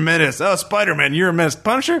 you're a menace. Oh, Spider-Man, you're a menace.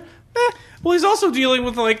 Punisher? Well, he's also dealing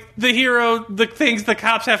with, like, the things the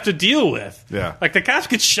cops have to deal with. Yeah. Like, the cops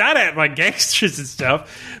get shot at by gangsters and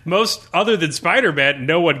stuff. Most, other than Spider-Man,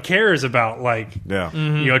 no one cares about, like, you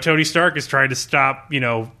know, Tony Stark is trying to stop, you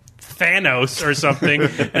know, Thanos or something,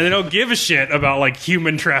 and they don't give a shit about, like,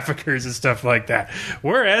 human traffickers and stuff like that.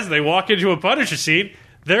 Whereas they walk into a Punisher scene,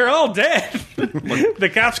 they're all dead. The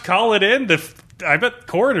cops call it in. I bet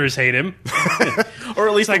coroners hate him. Or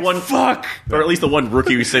at least like, the one fuck. Or at least the one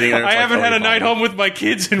rookie who's sitting there. I haven't had a night home with my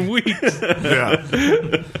kids in weeks.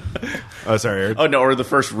 Oh, sorry, Aaron. Oh no! Or the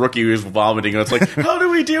first rookie who's vomiting, and it's like, how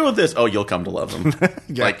do we deal with this? Oh, you'll come to love him.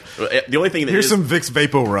 Like the only thing that Here's some Vicks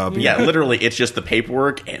Vapor Rub. Yeah, literally, it's just the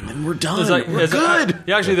paperwork, and then we're done. We're good.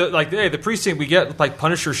 Yeah, actually, the precinct we get like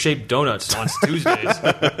Punisher shaped donuts on Tuesdays.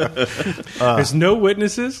 There's no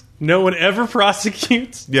witnesses. No one ever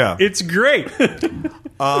prosecutes. Yeah, it's great.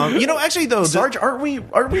 You know, actually, though, Sarge, aren't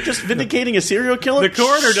we just vindicating a serial killer? The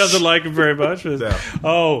coroner doesn't like him very much.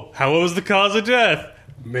 Oh, how was the cause of death?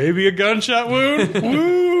 Maybe a gunshot wound?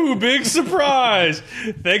 Woo, big surprise.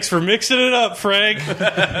 Thanks for mixing it up, Frank.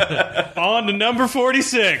 On to number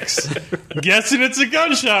 46. Guessing it's a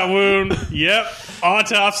gunshot wound. Yep.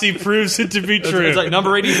 Autopsy proves it to be true. It's like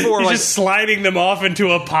number 84. He's like, just sliding them off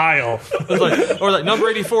into a pile. Or like number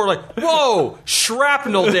 84, like, whoa,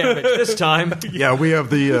 shrapnel damage this time. Yeah, we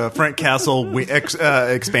have the Frank Castle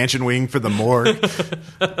expansion wing for the morgue.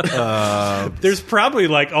 There's probably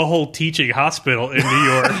like a whole teaching hospital in New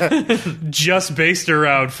York just based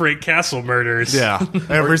around Frank Castle murders. Yeah,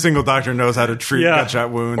 every single doctor knows how to treat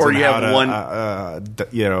gunshot wounds. Or and you how have to, one,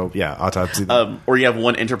 autopsy. Or you have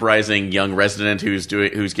one enterprising young resident who's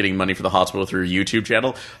getting money for the hospital through a YouTube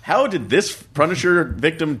channel. How did this Punisher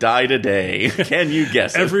victim die today? Can you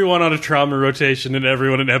guess? Everyone on a trauma rotation and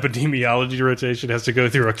everyone in epidemiology rotation has to go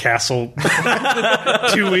through a castle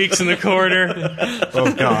 2 weeks in the corner.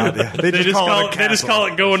 Oh God! Yeah. They just call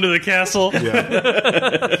it going to the castle. Yeah.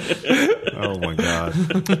 Oh my God!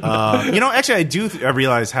 Actually, I do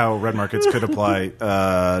realize how red markets could apply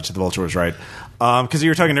to the Vultures, right? Because you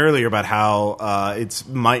were talking earlier about how it's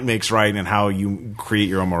might makes right and how you create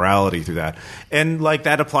your own morality through that. And like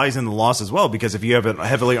that applies in the loss as well, because if you have a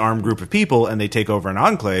heavily armed group of people and they take over an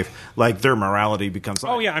enclave, like their morality becomes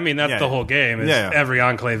like, oh yeah, I mean that's the whole game. Every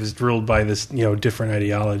enclave is ruled by this different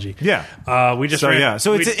ideology. Yeah.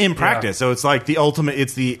 So it's in practice. So it's like the ultimate,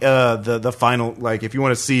 it's the final, like if you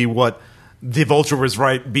want to see what the Vulture was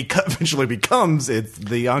right eventually becomes, it's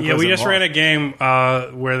the Enclaves. Yeah, we just ran a game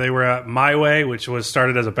where they were at My Way, which was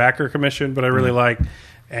started as a backer commission, but I really liked.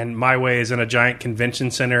 And My Way is in a giant convention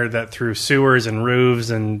center that through sewers and roofs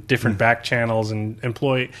and different back channels and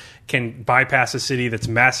can bypass a city that's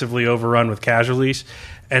massively overrun with casualties.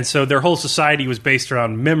 And so their whole society was based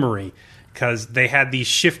around memory because they had these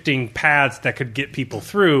shifting paths that could get people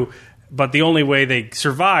through, but the only way they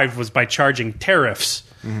survived was by charging tariffs.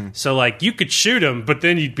 So, like, you could shoot them, but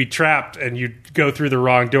then you'd be trapped and you'd go through the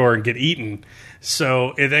wrong door and get eaten.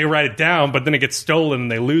 So they write it down, but then it gets stolen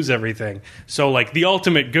and they lose everything. So, like, the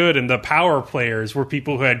ultimate good and the power players were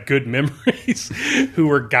people who had good memories, who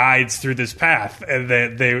were guides through this path. And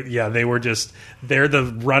they're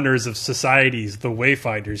the runners of societies, the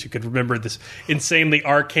wayfinders who could remember this insanely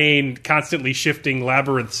arcane, constantly shifting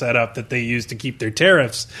labyrinth setup that they used to keep their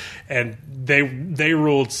tariffs. And they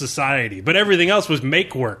ruled society. But everything else was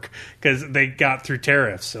make work because they got through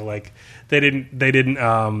tariffs. So, like, they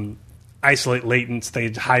didn't isolate latents. They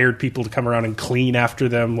hired people to come around and clean after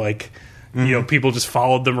them. Like, people just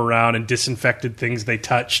followed them around and disinfected things they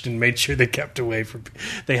touched and made sure they kept away from.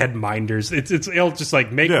 They had minders. It's all just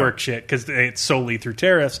like make work shit because it's solely through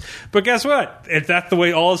tariffs. But guess what? If that's the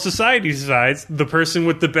way all of society decides, the person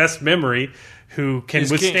with the best memory, who can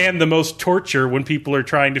withstand the most torture when people are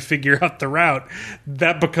trying to figure out the route,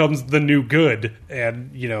 that becomes the new good,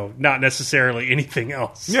 and not necessarily anything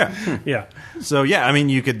else. Yeah. So I mean,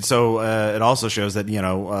 you could. So it also shows that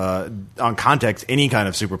on context, any kind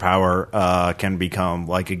of superpower can become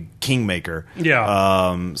like a kingmaker.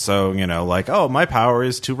 Yeah. So like, oh, my power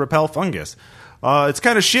is to repel fungus. It's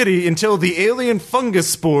kind of shitty until the alien fungus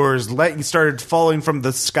spores started falling from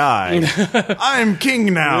the sky. I'm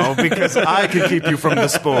king now because I can keep you from the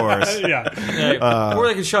spores. Or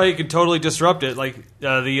they could show you could totally disrupt it, like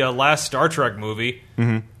the last Star Trek movie.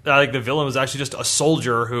 Like the villain was actually just a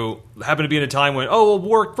soldier who happened to be in a time when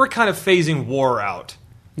we're kind of phasing war out.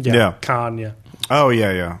 Yeah. Khan. Yeah. Oh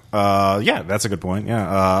yeah. That's a good point.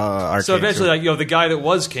 Yeah. So eventually, the guy that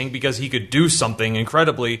was king, because he could do something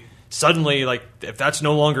incredibly. Suddenly, like, if that's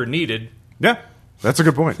no longer needed... Yeah, that's a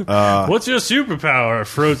good point. What's your superpower,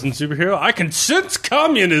 frozen superhero? I can sense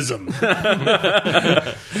communism.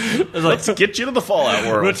 Let's get you to the Fallout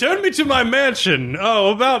world. Return me to my mansion.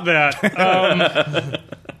 Oh, about that.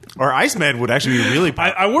 Or Iceman would actually be really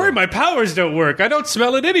powerful. I worry my powers don't work. I don't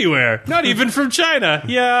smell it anywhere. Not even from China.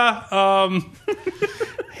 Yeah,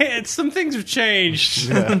 hey, some things have changed.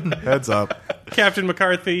 Heads up. Captain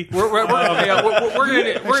McCarthy. McCarthy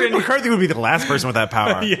would be the last person with that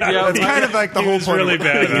power. It's kind of like the whole point. Really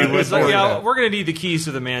bad. We're going to need the keys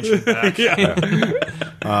to the mansion back.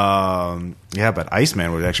 But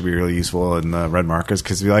Iceman would actually be really useful in Red Markers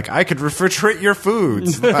because he'd be like, I could refrigerate your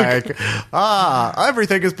foods. Like,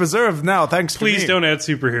 everything is preserved now. Thanks. Please don't add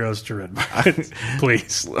superheroes to Red Markers.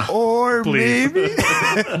 Please. Or maybe.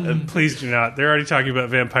 Please do not. They're already talking about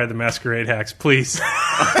Vampire the Masquerade hacks. Please.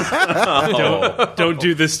 Don't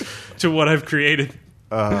do this to what I've created.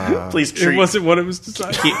 Please treat. It wasn't what it was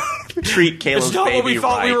designed. Treat Caleb's It's not baby what we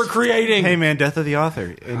thought we were creating. Hey man, death of the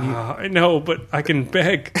author. And I know, but I can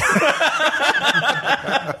beg.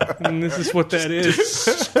 And this is what that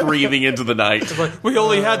is. Breathing into the night. We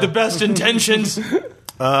only had the best intentions. So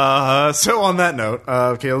on that note,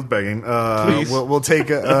 Caleb's begging. We'll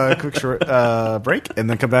take a quick short break and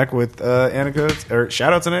then come back with anecdotes or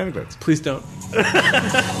shout-outs and anecdotes. Please don't.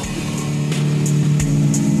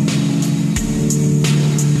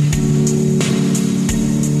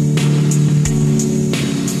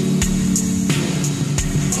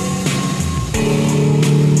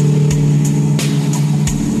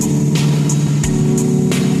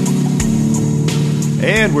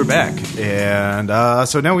 And we're back. And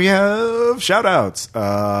so now we have shout-outs.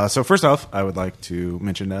 So first off, I would like to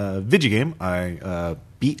mention a video game I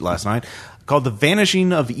beat last night called The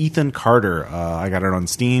Vanishing of Ethan Carter. I got it on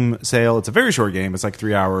Steam sale. It's a very short game. It's like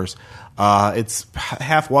 3 hours. It's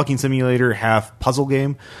half walking simulator, half puzzle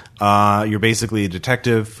game. You're basically a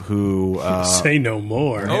detective who... Say no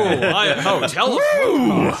more. Tell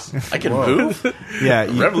us. I can move. Yeah.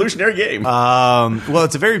 Revolutionary game. Well,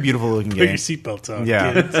 it's a very beautiful looking Put game. your seatbelts on.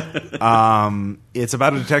 Yeah. It's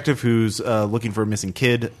about a detective who's looking for a missing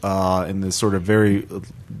kid in this sort of very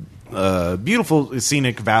beautiful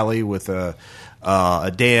scenic valley with a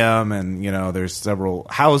dam, and there's several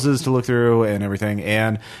houses to look through and everything,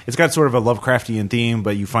 and it's got sort of a Lovecraftian theme,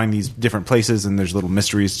 but you find these different places and there's little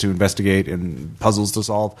mysteries to investigate and puzzles to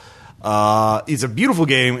solve. It's a beautiful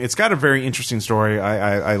game. It's got a very interesting story.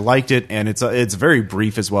 I liked it, and it's very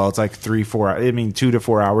brief as well. It's like 2 to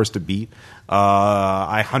 4 hours to beat.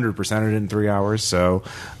 I 100%ed it in 3 hours. So,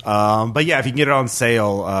 but yeah, if you can get it on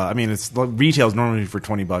sale, it's retails normally for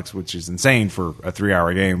 $20, which is insane for a 3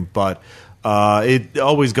 hour game. But It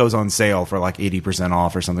always goes on sale for like 80%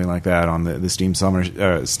 off or something like that on the Steam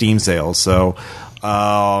Steam sales. So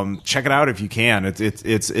check it out if you can. It's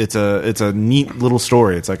a neat little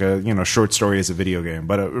story. It's like a short story as a video game,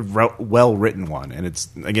 but a well written one, and it's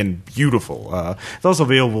again beautiful. It's also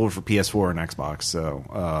available for PS4 and Xbox.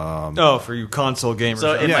 So for you console gamers.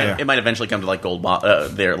 So it might eventually come to like gold,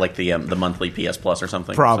 there like the monthly PS Plus or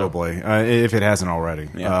something. Probably if it hasn't already.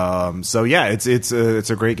 Yeah. It's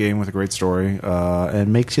a great game with a great story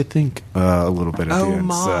and makes you think a little bit at the end.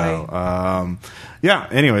 My. So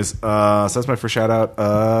anyways, so that's my first shout out.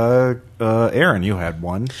 Aaron, you had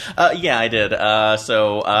one. Yeah, I did.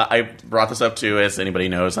 I brought this up too, as anybody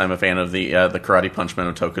knows. I'm a fan of the Karate Punchman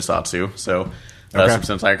of Tokusatsu. So. Super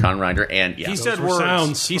Sentai Kamen Rider, and he said were words.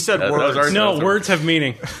 sounds. He said Those words. are- No, words have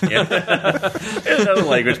meaning. Yeah. It's another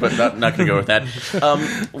language, but not going to go with that.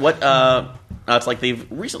 It's like they've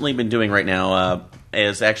recently been doing right now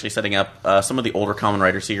is actually setting up some of the older Kamen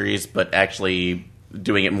Rider series, but actually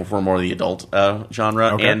doing it for more of the adult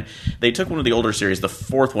genre. Okay. And they took one of the older series, the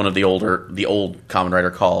fourth one of the old Kamen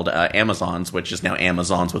Rider called Amazons, which is now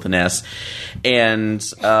Amazons with an S, and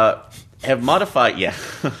have modified. Yeah.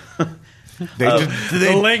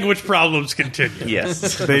 The language problems continue.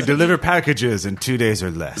 Yes. They deliver packages in 2 days or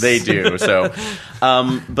less. They do. So,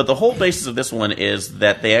 but the whole basis of this one is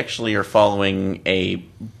that they actually are following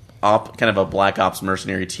kind of a black ops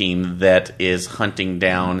mercenary team that is hunting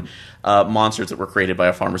down monsters that were created by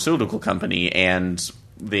a pharmaceutical company, and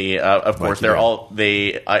of course,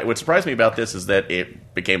 what surprised me about this is that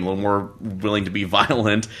it became a little more willing to be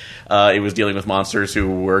violent. It was dealing with monsters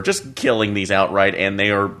who were just killing these outright, and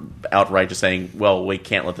they are outright just saying, well, we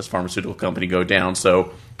can't let this pharmaceutical company go down,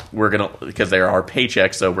 so because they're our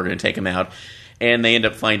paycheck, so we're going to take them out. And they end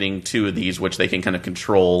up finding 2 of these, which they can kind of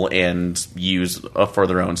control and use for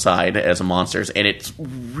their own side as monsters. And it's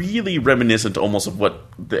really reminiscent almost of what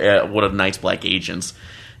a Night's Black Agents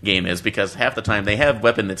game is, because half the time they have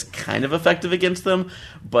weapon that's kind of effective against them,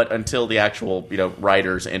 but until the actual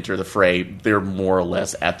riders enter the fray, they're more or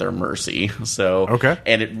less at their mercy. So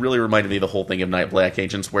and it really reminded me of the whole thing of Night Black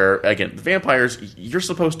Agents, where again the vampires, you're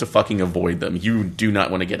supposed to fucking avoid them. You do not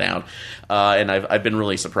want to get out, and I've been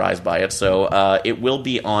really surprised by it. So it will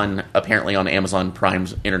be apparently on Amazon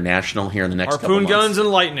Prime's International here in the next couple Harpoon months. guns and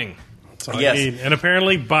lightning. Yes. And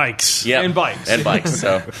apparently bikes. Yeah, And bikes. and bikes.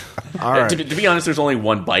 So, All right. to be honest, there's only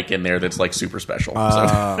one bike in there that's like super special.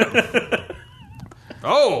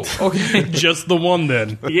 Oh, okay. Just the one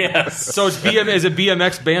then. Yes. So it's is it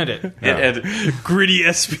BMX Bandit? And, Gritty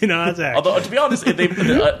espionage action. although to be honest,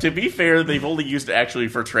 to be fair, they've only used it actually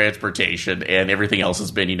for transportation, and everything else has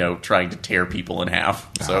been trying to tear people in half.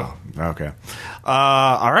 So okay.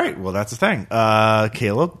 All right. Well, that's the thing.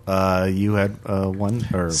 Caleb, you had one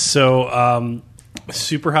or So,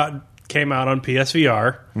 Super Hot came out on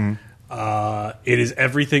PSVR. It is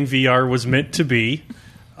everything VR was meant to be.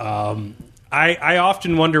 I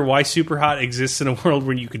often wonder why Super Hot exists in a world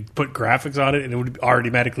where you could put graphics on it and it would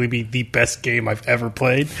automatically be the best game I've ever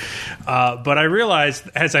played. But I realized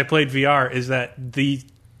as I played VR is that the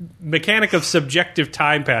mechanic of subjective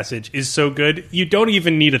time passage is so good, you don't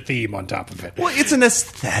even need a theme on top of it. well, it's an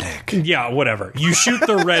aesthetic. Yeah, whatever. You shoot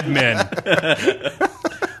the red men.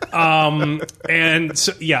 And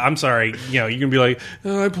so, yeah, I'm sorry. You can be like,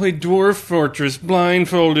 I played Dwarf Fortress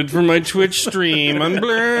blindfolded for my Twitch stream. I'm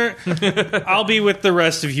blur. I'll be with the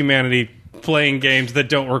rest of humanity playing games that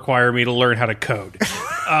don't require me to learn how to code.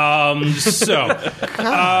 I'm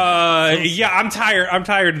tired. I'm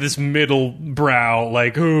tired of this middle brow,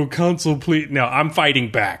 like, oh, console, please. No, I'm fighting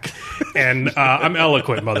back, and I'm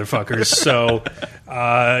eloquent, motherfuckers. So,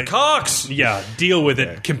 Cox! yeah, deal with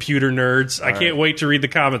it, computer nerds. I can't wait to read the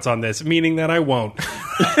comments on this, meaning that I won't.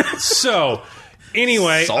 So,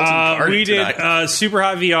 anyway, Salt and garlic we did tonight. Super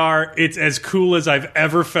Hot VR. It's as cool as I've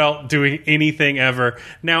ever felt doing anything ever.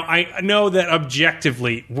 Now, I know that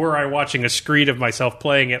objectively, were I watching a screen of myself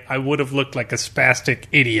playing it, I would have looked like a spastic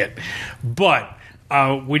idiot. But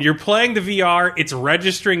when you're playing the VR, it's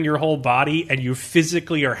registering your whole body, and you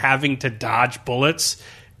physically are having to dodge bullets.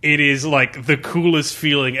 It is like the coolest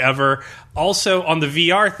feeling ever. Also, on the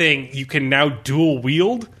VR thing, you can now dual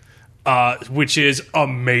wield, which is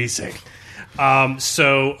amazing.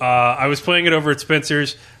 I was playing it over at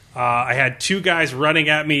Spencer's. I had 2 guys running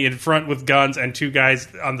at me in front with guns and 2 guys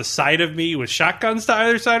on the side of me with shotguns to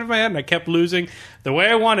either side of my head, and I kept losing. The way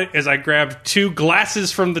I won it is I grabbed 2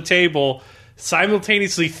 glasses from the table,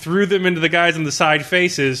 simultaneously threw them into the guys on the side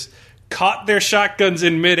faces, caught their shotguns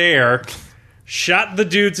in midair, shot the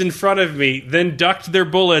dudes in front of me, then ducked their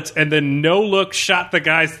bullets, and then no look shot the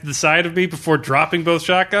guys to the side of me before dropping both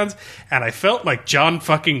shotguns, and I felt like John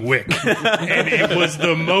fucking Wick. And it was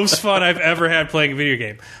the most fun I've ever had playing a video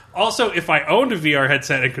game. Also, if I owned a VR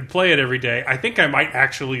headset and could play it every day, I think I might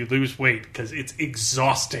actually lose weight because it's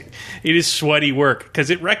exhausting. It is sweaty work because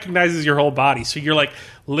it recognizes your whole body. So you're like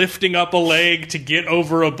lifting up a leg to get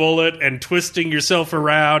over a bullet and twisting yourself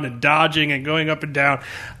around and dodging and going up and down.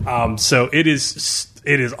 So it is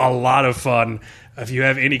a lot of fun. If you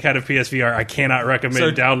have any kind of PSVR, I cannot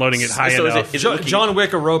recommend downloading it high enough. Is it John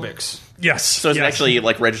Wick aerobics? Yes. So it's actually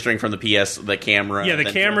like registering from the the camera. Yeah, the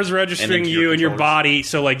camera's registering you and your body.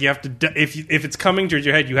 So like you have to, if it's coming towards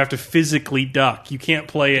your head, you have to physically duck. You can't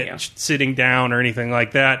play it sitting down or anything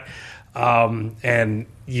like that. And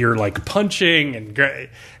you're like punching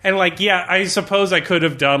and like, yeah, I suppose I could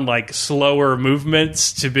have done like slower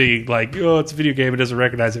movements to be like, oh, it's a video game, it doesn't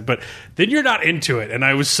recognize it. But then you're not into it, and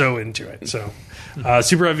I was so into it. So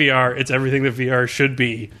Super Hot VR, it's everything that VR should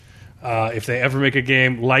be. If they ever make a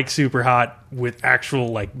game like Super Hot with actual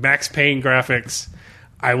like Max Payne graphics,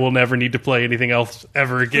 I will never need to play anything else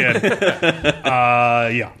ever again.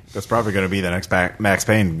 Yeah. That's probably going to be the next Max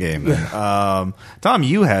Payne game. Tom,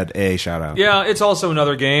 you had a shout out. Yeah, it's also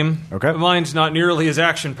another game. Okay. Mine's not nearly as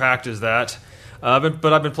action packed as that, but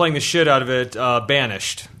I've been playing the shit out of it.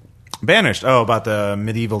 Banished. Banished. Oh, about the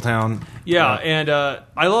medieval town. Yeah, and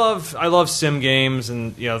I love sim games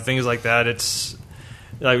and things like that. It's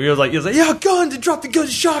like he was like, yeah, guns, drop the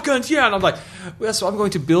guns, shotguns, yeah. And I'm like, well, so I'm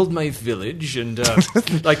going to build my village and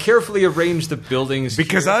like carefully arrange the buildings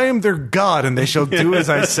because here. I am their god and they shall do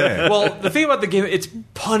as I say. Well, the thing about the game, it's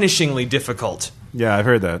punishingly difficult. Yeah, I've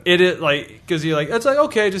heard that. It like because you're like it's like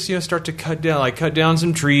okay, just start to cut down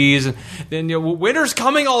some trees, and then winter's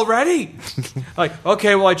coming already. Like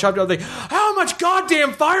okay, well I chopped down. Like how much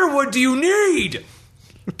goddamn firewood do you need?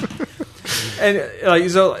 And like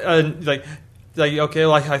so like okay,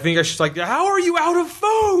 like I think I should like. How are you out of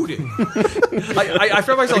food? I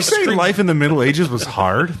found myself. You saying life in the Middle Ages was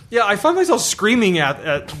hard? Yeah, I find myself screaming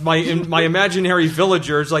at my imaginary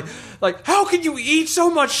villagers, like how can you eat so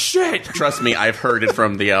much shit? Trust me, I've heard it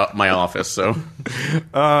from my office. So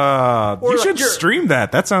you should stream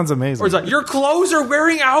that. That sounds amazing. Or it's like your clothes are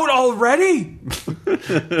wearing out already.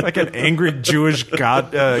 Like an angry Jewish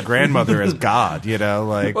god grandmother as God,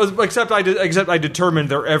 like. Well, except I determined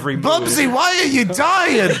their every move. Bubsy, why are you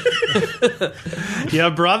dying? Your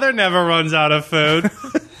brother never runs out of food.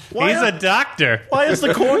 He's a doctor. Why is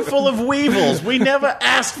the corn full of weevils? We never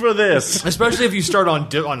asked for this. Especially if you start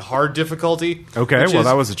on hard difficulty. Okay, well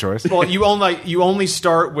that was a choice. Well, you only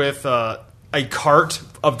start with a cart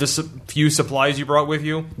of the few supplies you brought with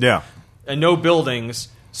you. Yeah, and no buildings,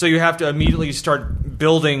 so you have to immediately start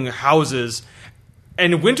building houses.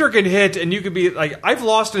 And winter can hit, and you could be like, I've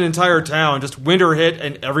lost an entire town. Just winter hit,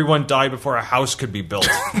 and everyone died before a house could be built.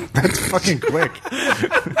 That's fucking quick.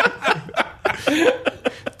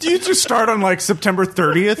 Do you just start on like September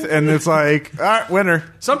 30th, and it's like, all right,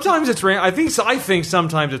 winter? Sometimes it's random. I think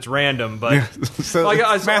sometimes it's random, but so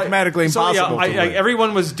it's mathematically impossible.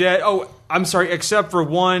 Everyone was dead. Oh, I'm sorry, except for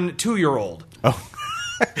one 2-year-old. Oh.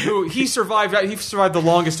 Who he survived the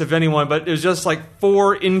longest of anyone, but it was just like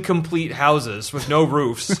 4 incomplete houses with no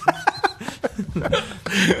roofs.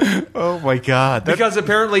 Oh my god. Because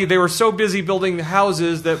apparently they were so busy building the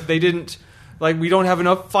houses that they didn't we don't have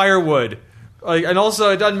enough firewood. And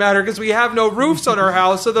also it doesn't matter because we have no roofs on our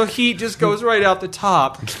house, so the heat just goes right out the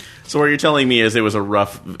top. So what you're telling me is it was a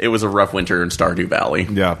rough winter in Stardew Valley.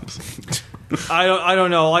 Yeah. I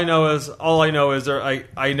don't know. All I know is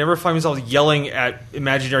I never find myself yelling at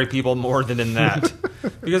imaginary people more than in that.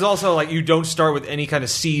 Because also you don't start with any kind of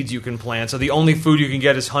seeds you can plant, so the only food you can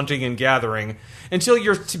get is hunting and gathering until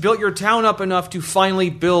you've built your town up enough to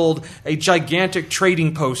finally build a gigantic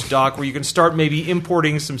trading post dock where you can start maybe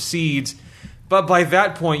importing some seeds. But by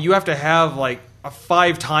that point, you have to have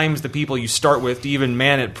 5 times the people you start with to even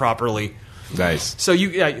man it properly. Nice. So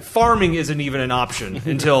farming isn't even an option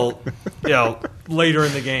until later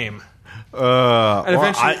in the game. And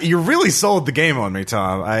eventually, you really sold the game on me,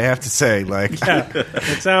 Tom. I have to say,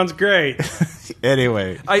 it sounds great.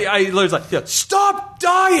 Anyway, I literally stop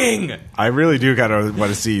dying. I really do want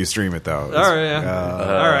to see you stream it, though. All right,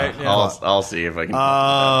 yeah. All right. Yeah. I'll see if I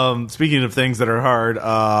can. Speaking of things that are hard,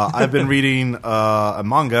 I've been reading a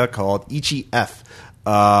manga called Ichi F,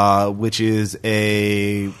 which is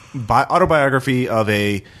a autobiography of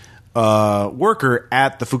a worker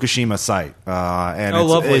at the Fukushima site, and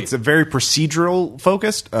lovely. It's a very procedural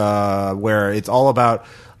focused, where it's all about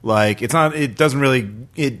Like it's not. It doesn't really.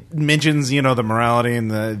 It mentions the morality and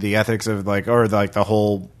the ethics of the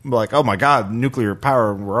whole oh my god, nuclear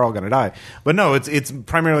power, we're all gonna die. But no, it's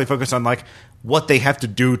primarily focused on what they have to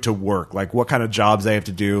do to work, like what kind of jobs they have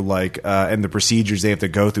to do, and the procedures they have to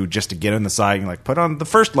go through just to get on the site and put on the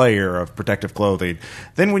first layer of protective clothing.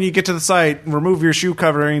 Then when you get to the site, remove your shoe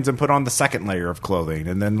coverings and put on the second layer of clothing,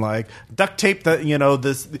 and then duct tape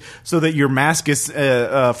this so that your mask is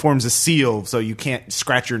forms a seal so you can't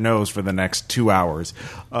scratch your nose for the next 2 hours,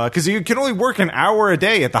 because you can only work an hour a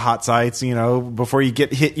day at the hot sites, before you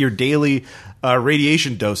hit your daily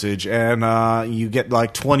radiation dosage, and you get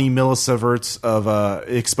 20 millisieverts of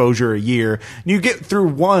exposure a year. And you get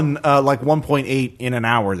through 1.8 in an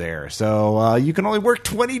hour there, so you can only work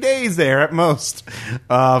 20 days there at most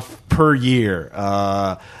per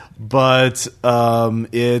year. But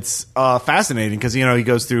it's fascinating because he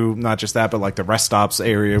goes through not just that, but the rest stops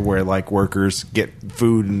area where workers get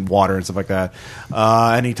food and water and stuff like that.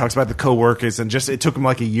 And he talks about the co-workers, and just it took him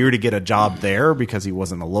a year to get a job there because he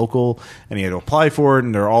wasn't a local and he had to apply for it.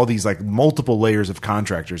 And there are all these multiple layers of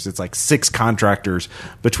contractors. It's 6 contractors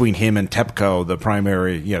between him and TEPCO, the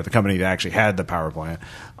primary, the company that actually had the power plant.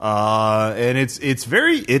 And it's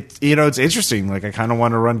interesting. I kind of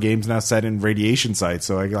want to run games now set in radiation sites.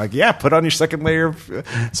 So put on your second layer of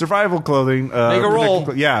survival clothing. Make a roll.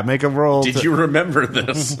 Make a roll. Did you remember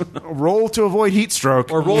this? Roll to avoid heat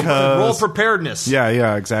stroke. Or roll preparedness.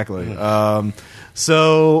 Yeah, exactly.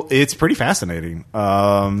 So it's pretty fascinating.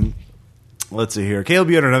 Let's see here. Caleb,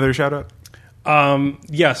 you had another shout out?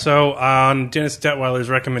 So on Dennis Detweiler's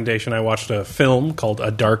recommendation, I watched a film called A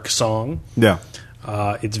Dark Song. Yeah.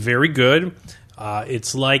 It's very good.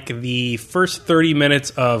 It's like the first 30 minutes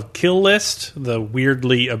of Kill List, the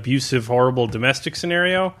weirdly abusive, horrible domestic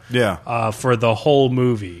scenario. Yeah. For the whole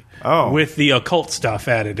movie. Oh. With the occult stuff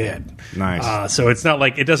added in. Nice. So it's not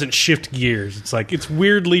it doesn't shift gears. It's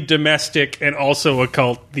weirdly domestic and also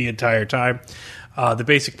occult the entire time. The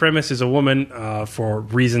basic premise is a woman, for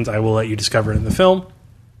reasons I will let you discover in the film,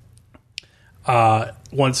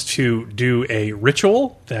 wants to do a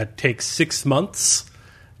ritual that takes 6 months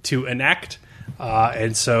to enact.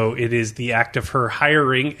 And so it is the act of her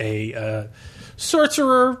hiring a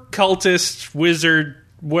sorcerer, cultist, wizard,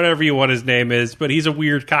 whatever you want his name is, but he's a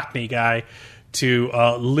weird Cockney guy, to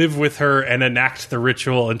live with her and enact the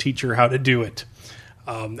ritual and teach her how to do it.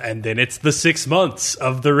 And then it's the 6 months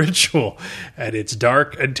of the ritual, and it's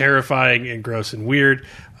dark and terrifying and gross and weird.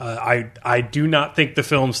 I do not think the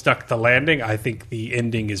film stuck the landing. I think the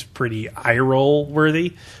ending is pretty eye-roll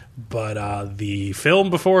worthy, but the film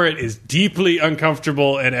before it is deeply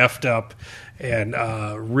uncomfortable and effed up, and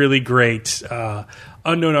really great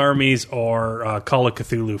Unknown Armies or Call of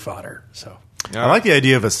Cthulhu fodder. So. I like the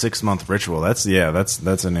idea of a 6-month ritual. That's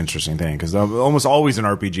an interesting thing, because almost always in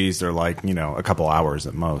RPGs they're a couple hours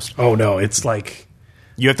at most. Oh no, it's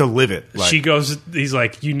you have to live it. He's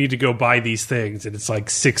like, you need to go buy these things, and it's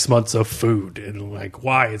 6 months of food, and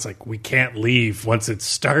why? It's we can't leave once it's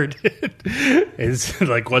started. It's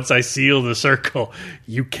once I seal the circle,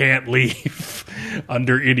 you can't leave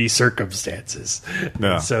under any circumstances.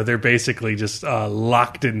 Yeah. So they're basically just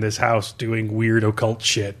locked in this house doing weird occult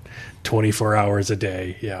shit 24 hours a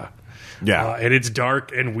day. Yeah. And it's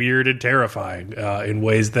dark and weird and terrifying in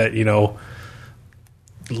ways that,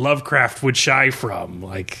 Lovecraft would shy from,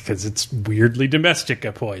 because it's weirdly domestic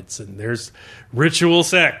at points, and there's ritual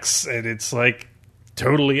sex, and it's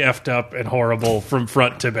totally effed up and horrible from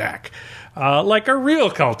front to back, like a real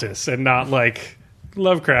cultist, and not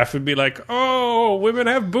Lovecraft would be oh, women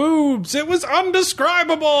have boobs. It was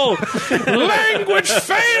undescribable. Language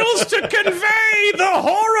fails to convey the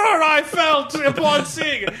horror I felt upon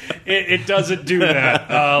seeing it. It doesn't do that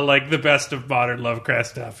like the best of modern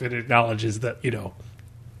Lovecraft stuff. It acknowledges that,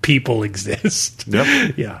 people exist.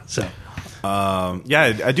 Yep. Yeah, so.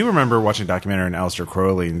 I do remember watching a documentary on Aleister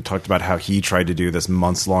Crowley, and talked about how he tried to do this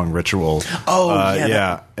months-long ritual.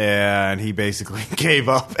 And he basically gave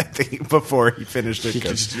up before he finished it.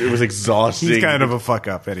 It was exhausting. He's kind of a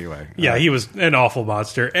fuck-up anyway. Yeah, he was an awful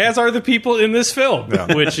monster, as are the people in this film,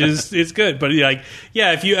 which is good. But,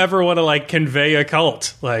 if you ever want to, convey a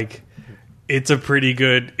cult, it's a pretty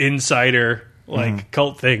good insider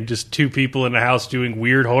cult thing. Just two people in a house doing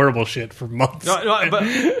weird, horrible shit for months.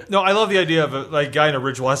 No, I love the idea of a guy in a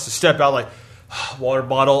ritual has to step out water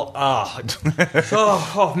bottle.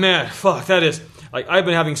 Oh man, fuck, that is. I've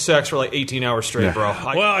been having sex for 18 hours straight, bro.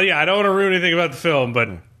 I don't want to ruin anything about the film, but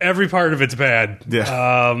every part of it's bad.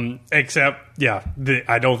 Yeah. Except,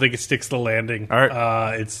 I don't think it sticks the landing. All right.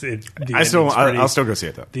 I'll still go see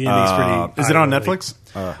it though. The ending's pretty. Is it on Netflix?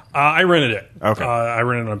 I rented it. Okay. I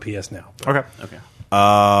rented it on PS Now. Okay.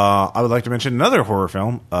 I would like to mention another horror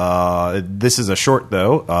film. This is a short,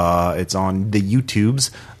 though. It's on the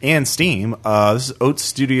YouTubes and Steam. This is Oats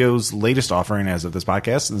Studios' latest offering as of this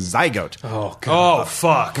podcast, Zygote. Oh, God. Oh,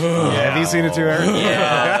 fuck. Have you seen it too, Eric?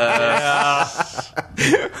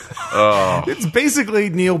 It's basically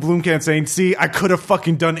Neil Blomkamp saying, see, I could have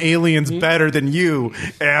fucking done Aliens better than you,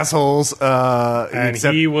 assholes. And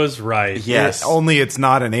except he was right. Yes. only it's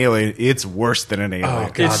not an alien. It's worse than an alien. Oh,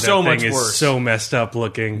 God, It's so that much thing is worse. so messed up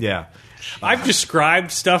looking. Yeah. I've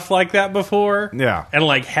described stuff like that before. Yeah. And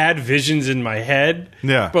like had visions in my head.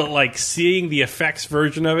 Yeah. But like seeing the effects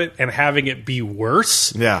version of it and having it be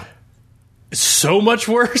worse, Yeah. so much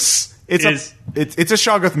worse. It's is, a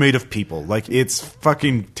Shoggoth made of people. Like, it's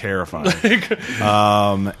fucking terrifying.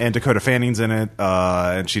 And Dakota Fanning's in it,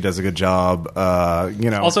 and she does a good job.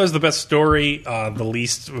 also has the best story, the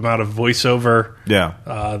least amount of voiceover. Yeah.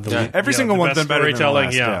 Every single the one's best been better than the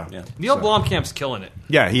storytelling. last, Yeah. Neil Blomkamp's killing it.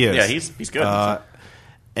 Yeah, he is. Yeah, he's good.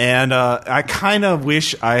 And I kind of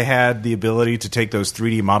wish I had the ability to take those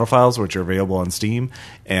 3D model files, which are available on Steam,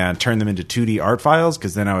 and turn them into 2D art files,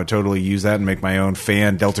 because then I would totally use that and make my own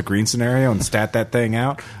fan Delta Green scenario and stat that thing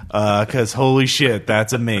out. Because holy shit,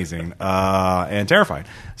 that's amazing and terrifying.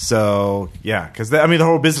 So, yeah, because the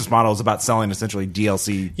whole business model is about selling essentially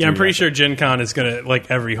DLC. Yeah, I'm pretty sure Gen Con is going to, like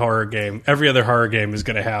every other horror game is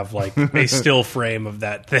going to have like a still frame of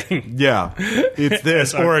that thing. Yeah, it's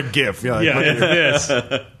this or a GIF. Yeah, Yeah, it's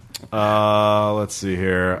this. let's see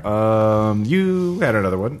here. You had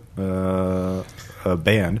another one. A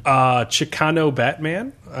band. Chicano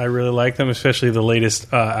Batman. I really like them, especially the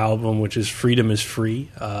latest album, which is Freedom is Free.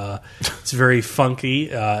 It's very funky.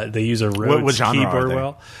 They use a Rhodes genre keyboard are they?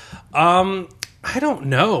 well. I don't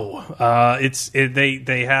know.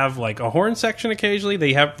 They have like a horn section occasionally.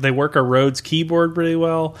 They work a Rhodes keyboard really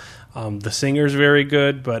well. The singer's very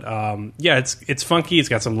good, but it's funky. It's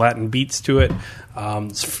got some Latin beats to it.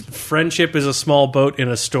 Friendship is a Small Boat in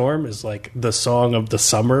a Storm is like the song of the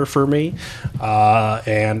summer for me,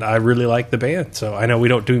 and I really like the band. So I know we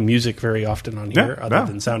don't do music very often on here, other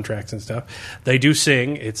than soundtracks and stuff. They do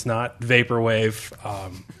sing. It's not vaporwave.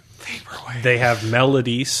 They have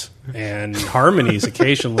melodies and harmonies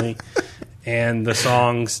occasionally, and the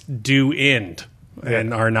songs do end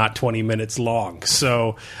and are not 20 minutes long.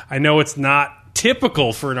 So I know it's not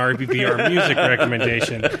typical for an RBBR music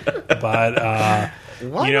recommendation, but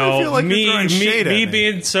Why do I feel like you're throwing shade at me me?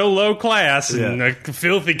 being so low class and a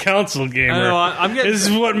filthy console gamer, I know, I'm getting- this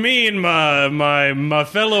is what me and my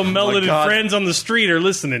fellow melody God. friends on the street are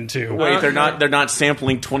listening to. Wait, they're not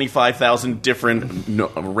sampling 25,000 different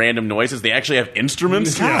random noises. They actually have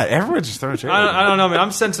instruments. God, everyone's just throwing shade. I don't know, man.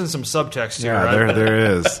 I'm sensing some subtext here. Yeah,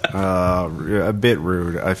 there is. A bit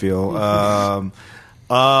rude, I feel.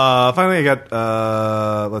 Finally, I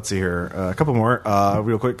got, let's see here, a couple more,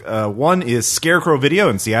 real quick. One is Scarecrow Video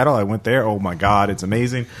in Seattle. I went there. Oh my God, it's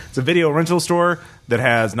amazing. It's a video rental store that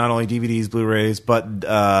has not only DVDs, Blu-rays, but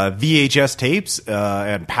VHS tapes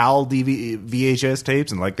and PAL VHS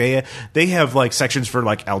tapes, and like they have like sections for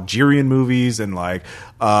like Algerian movies, and like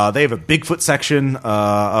they have a Bigfoot section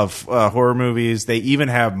of horror movies. They even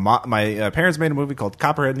have my parents made a movie called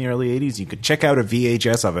Copperhead in the early '80s. You could check out a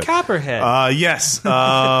VHS of it. Copperhead. Yes.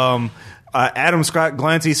 Adam Scott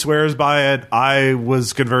Glancy swears by it. I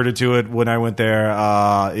was converted to it when I went there.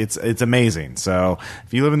 It's amazing. So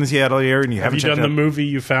if you live in the Seattle area and you Have haven't you checked done the out movie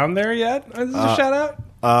you found there yet? Is this a shout out?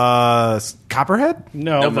 Copperhead?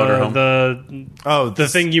 No, Motorhome. the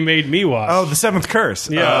thing you made me watch. Oh, The Seventh Curse.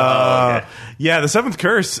 Yeah. Okay. Yeah, The Seventh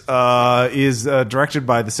Curse is directed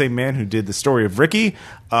by the same man who did The Story of Ricky,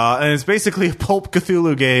 and it's basically a pulp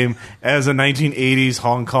Cthulhu game as a 1980s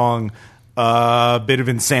Hong Kong bit of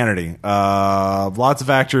insanity. Lots of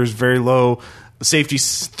actors, very low safety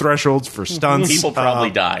thresholds for stunts. People probably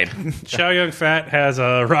died. Chow Yun Fat has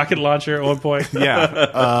a rocket launcher at one point.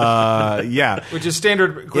 Yeah. Which is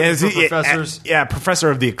standard equipment for professors. Professor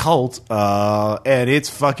of the occult, and it's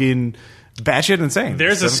fucking batshit insane.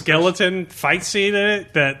 There's a Seventh skeleton fight scene in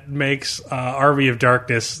it that makes Army of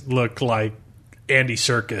Darkness look like Andy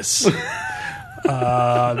Serkis.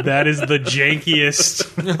 That is the jankiest,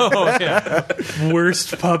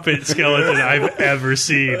 worst puppet skeleton I've ever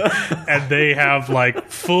seen. And they have like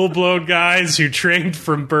full-blown guys who trained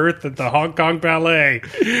from birth at the Hong Kong Ballet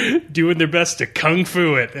doing their best to kung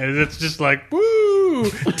fu it. And it's just like, woo!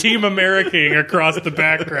 Team American across the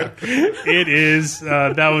background. It is,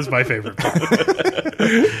 that was my favorite part.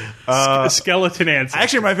 Skeleton ancestor.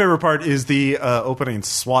 Actually, my favorite part is the opening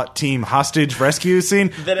SWAT team hostage rescue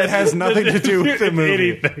scene that has nothing to do with the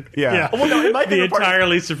movie. Anything. Yeah. Well, no, my The favorite part-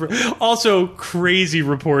 entirely also crazy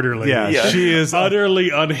reporter lady. Yeah, she is utterly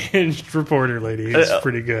unhinged reporter lady. It's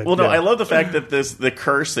pretty good. Well, no, I love the fact that the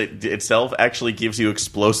curse itself actually gives you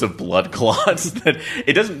explosive blood clots. That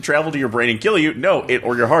it doesn't travel to your brain and kill you. No,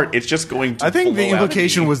 or your heart. It's just going to. I think the flow out of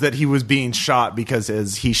implication you. was that he was being shot because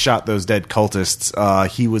as he shot those dead cultists,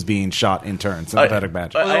 he was being shot in turn. Sympathetic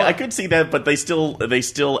match. I could see that, but they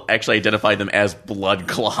still actually identify them as blood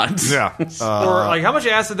clots. Yeah. Or like, how much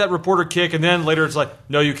ass did that reporter kick? And then later it's like,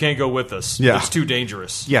 no, you can't go with us. Yeah. It's too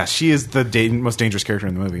dangerous. Yeah, she is the most dangerous character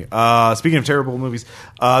in the movie. Speaking of terrible movies,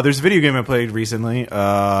 there's a video game I played recently,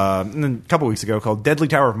 a couple weeks ago, called Deadly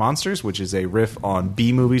Tower of Monsters, which is a riff on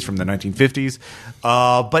B movies from the 1950s.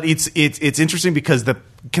 But it's interesting because the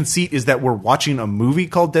conceit is that we're watching a movie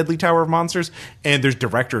called Deadly Tower of Monsters, and there's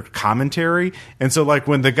director commentary, and so like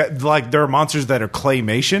when the guy, like there are monsters that are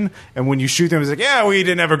claymation, and when you shoot them, it's like, yeah, we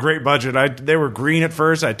didn't have a great budget. They were green at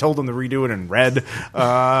first. I told them to redo it in red,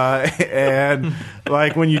 and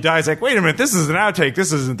like when you die, it's like, wait a minute, this is an outtake.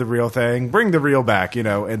 This isn't the real thing. Bring the real back,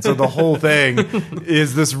 And so the whole thing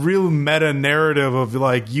is this real meta narrative of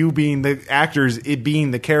like you being the actors, it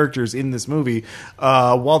being the characters in this movie,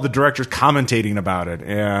 while the director's commentating about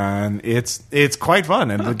it. And it's quite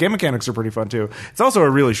fun, and the game mechanics are pretty fun too. It's also a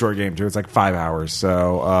really short game too. It's like 5 hours,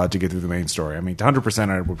 so to get through the main story. I mean,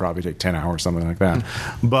 100% it would probably take 10 hours, something like that.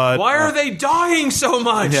 But Why are they dying so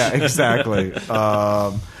much? yeah, exactly.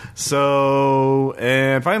 So,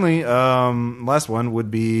 and finally, last one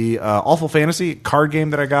would be Awful Fantasy, card game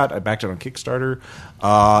that I got. I backed it on Kickstarter.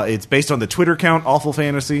 It's based on the Twitter account Awful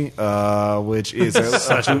Fantasy, which is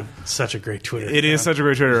such a great Twitter. It is such a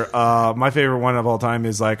great Twitter. My favorite one of all time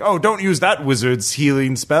is like, oh, don't use that wizard's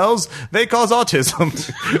healing spells. They cause autism.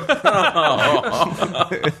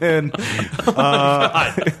 And,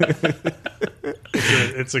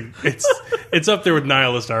 it's up there with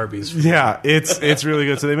Nihilist Arby's. yeah, it's really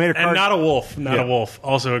good. So they made a card. And not a wolf.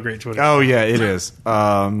 Also a great Twitter. Oh yeah, it is.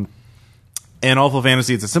 And Awful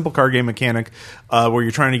Fantasy, it's a simple card game mechanic where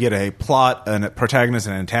you're trying to get a plot, a protagonist,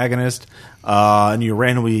 and an antagonist, and you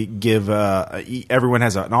randomly give. Everyone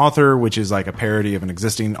has an author, which is like a parody of an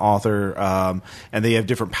existing author, and they have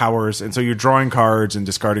different powers. And so you're drawing cards and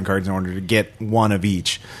discarding cards in order to get one of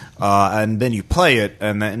each. And then you play it,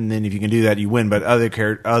 and then if you can do that, you win. But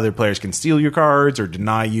other players can steal your cards or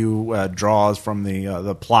deny you draws from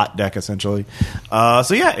the plot deck, essentially.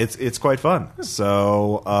 So yeah, it's quite fun.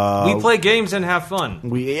 So We play games and have fun.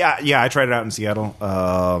 I tried it out in Seattle,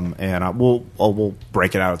 and we'll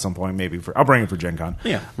break it out at some point. Maybe I'll bring it for Gen Con.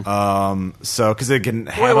 Yeah. So because it can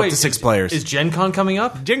have up to 6 players. Is Gen Con coming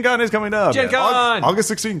up? Gen Con is coming up. Gen Con!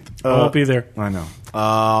 August 16th. I won't be there. I know.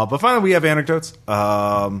 But finally, we have anecdotes.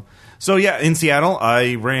 So yeah, in Seattle,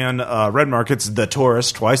 I ran Red Market's The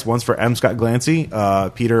Tourist twice. Once for M. Scott Glancy,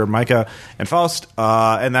 Peter, Micah, and Faust,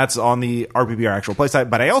 and that's on the RPPR actual play site.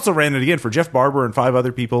 But I also ran it again for Jeff Barber and 5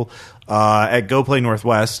 other people at Go Play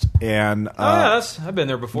Northwest. And I've been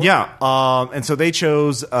there before. yeah, and so they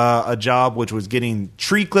chose a job which was getting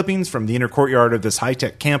tree clippings from the inner courtyard of this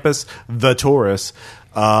high-tech campus, The Taurus,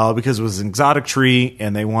 because it was an exotic tree,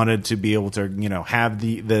 and they wanted to be able to, have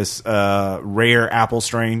this rare apple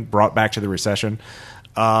strain brought back to the recession.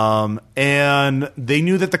 And they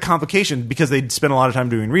knew that the complication, because they'd spent a lot of time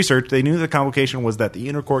doing research, they knew the complication was that the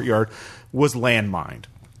inner courtyard was landmined.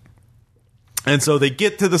 And so they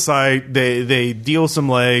get to the site, they deal some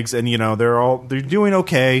legs, and they're doing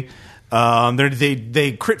okay.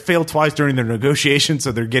 They crit failed twice during their negotiation,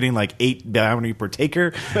 so they're getting like 8 bounty per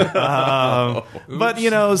taker. But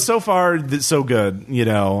so far so good.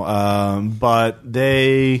 But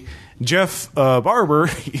Jeff Barber,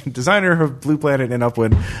 designer of Blue Planet and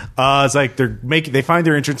Upwind, it's like they find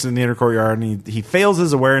their entrance in the inner courtyard, and he fails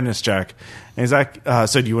his awareness check. And he's like,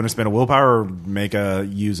 so do you want to spend a willpower or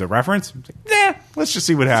use a reference? I'm like, nah, let's just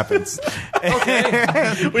see what happens.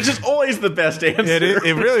 Which is always the best answer.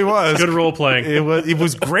 It really was. Good role playing. It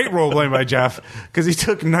was great role playing by Jeff, because he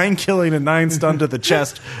took 9 killing and 9 stun to the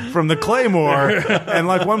chest from the claymore, and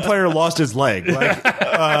like one player lost his leg.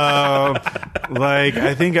 I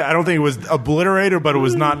don't think it was obliterated, but it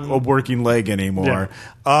was not a working leg anymore.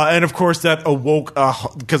 And of course that awoke,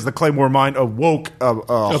 because the claymore mine awoke a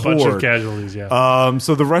bunch horde. of casualties. Yeah.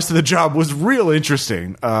 So the rest of the job was real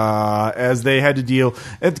interesting, as they had to deal,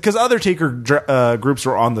 because other taker groups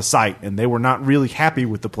were on the site, and they were not really happy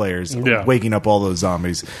with the players waking up all those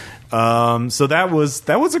zombies. So that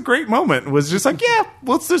was a great moment. It was just like, yeah,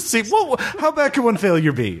 let's just see. Well, how bad can one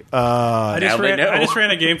failure be? I Now they know. just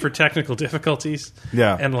ran a game for technical difficulties.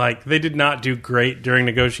 Yeah. And like they did not do great during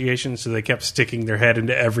negotiations, so they kept sticking their head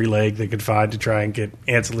into every leg they could find to try and get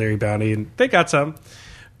ancillary bounty, and they got some.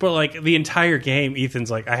 But like the entire game, Ethan's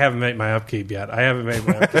like, I haven't made my upkeep yet. I'm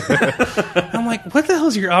like, what the hell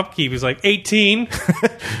is your upkeep? He's like, 18.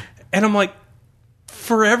 And I'm like,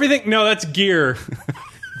 for everything? No, that's gear.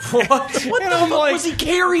 What And the I'm fuck like, was he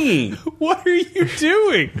carrying? what are you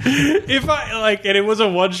doing? If I like, and it was a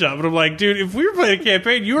one shot, but I'm like, dude, if we were playing a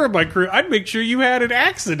campaign, you were my crew, I'd make sure you had an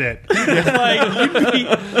accident. Like, you'd be.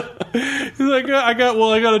 He's like, I got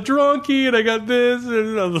a drunkie and I got this,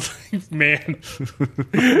 and I was like, man,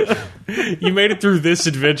 you made it through this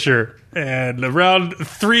adventure, and around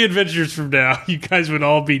 3 adventures from now, you guys would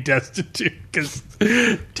all be destitute because,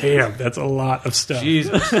 damn, that's a lot of stuff.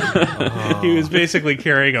 Jesus. He was basically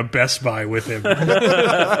carrying a Best Buy with him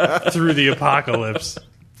through the apocalypse.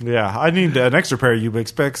 Yeah, I need an extra pair of Ubix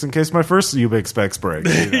specs in case my first Ubix specs break.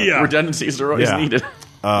 Yeah. Redundancies are always Yeah. needed.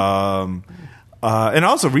 And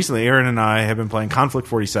also recently, Aaron and I have been playing Conflict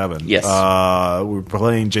 47. Yes. We're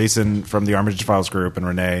playing Jason from the Armitage Files group and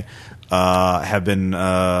Renee. We've been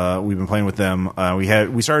playing with them.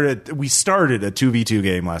 We started a 2v2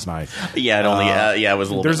 game last night. Yeah, it only it was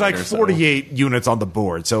a little. There's bit like later, 48 units on the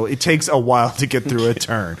board, so it takes a while to get through a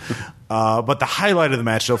turn. But the highlight of the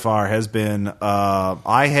match so far has been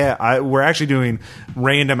we're actually doing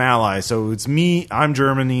random allies. So it's me, I'm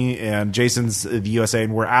Germany, and Jason's the USA,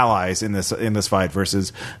 and we're allies in this fight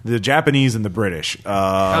versus the Japanese and the British.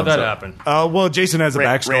 How'd that happen? Well, Jason has a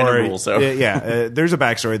backstory. Random rules, so. There's a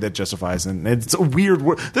backstory that justifies, and it's a weird.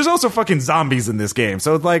 There's also fucking zombies in this game,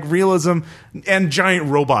 so it's like realism and giant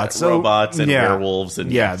robots. So, robots and werewolves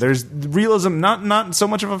and there's realism, not so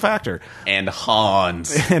much of a factor. and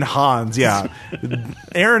Hans. And Hans, yeah.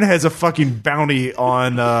 Aaron has a fucking bounty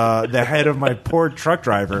on the head of my poor truck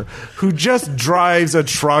driver who just drives a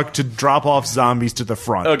truck to drop off zombies to the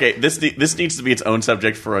front. Okay, this needs to be its own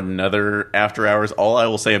subject for another After Hours. All I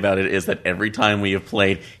will say about it is that every time we have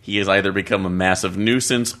played, he has either become a massive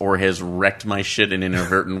nuisance or has wrecked my shit in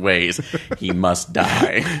inadvertent ways. He must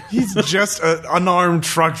die. He's just an unarmed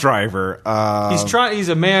truck driver. He's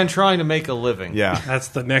a man trying to make a living. Yeah. That's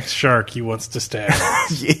the next shark he wants to stab.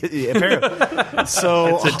 Yeah, apparently.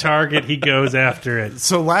 So It's a target, he goes after it.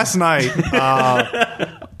 So last night,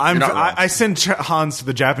 I sent Hans to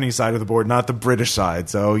the Japanese side of the board, not the British side.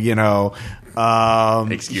 So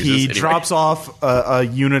Excuses, he anyway. drops off a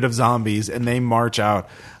unit of zombies, and they march out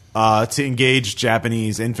to engage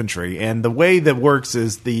Japanese infantry. And the way that works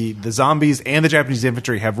is the zombies and the Japanese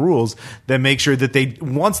infantry have rules that make sure that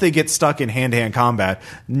once they get stuck in hand-to-hand combat,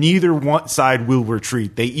 neither one side will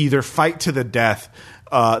retreat. They either fight to the death.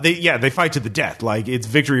 They fight to the death. Like, it's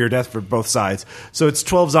victory or death for both sides. So it's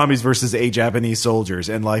 12 zombies versus 8 Japanese soldiers,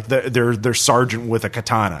 and like their sergeant with a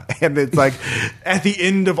katana. And it's like at the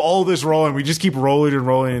end of all this rolling, we just keep rolling and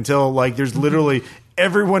rolling until like there's literally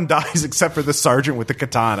everyone dies except for the sergeant with the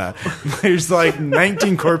katana. There's like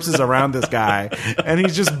 19 corpses around this guy, and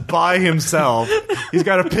he's just by himself. He's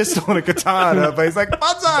got a pistol and a katana, but he's like,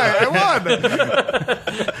 "Banzai, I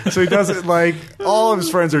won!" So he does it like all of his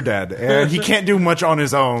friends are dead, and he can't do much on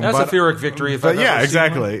his own. That's a Pyrrhic victory. If I've ever seen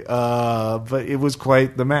exactly. But it was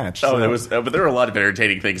quite the match. Oh, so. there was, but there were a lot of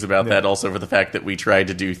entertaining things about that. Also, for the fact that we tried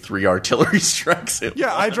to do 3 artillery strikes.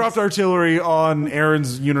 Yeah, I dropped artillery on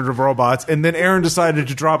Aaron's unit of robots, and then Aaron decided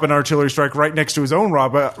to drop an artillery strike right next to his own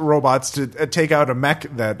robots to take out a mech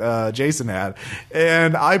that Jason had.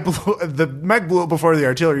 And the mech blew up before the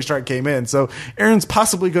artillery strike came in, so Aaron's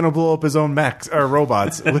possibly going to blow up his own mechs or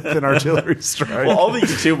robots with an artillery strike. Well, all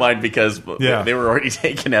these two mine because they were already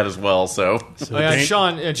taken out as well. So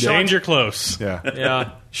Sean, Danger close.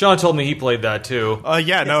 Yeah. Sean told me he played that too.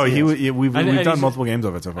 We've done multiple games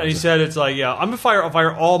of it so far. And he said it's like, I'm gonna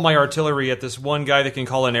fire all my artillery at this one guy that can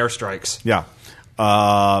call in airstrikes. Yeah.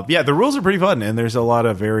 The rules are pretty fun, and there's a lot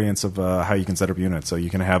of variants of how you can set up units. So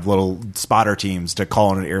you can have little spotter teams to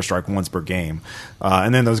call in an airstrike once per game,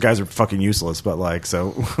 and then those guys are fucking useless. But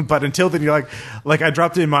but until then, you're like I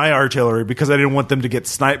dropped in my artillery because I didn't want them to get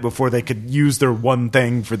sniped before they could use their one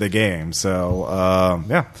thing for the game. So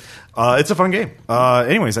it's a fun game.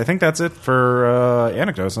 Anyways, I think that's it for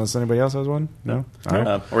anecdotes. Unless anybody else has one, no. All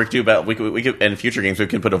right. or we could in future games we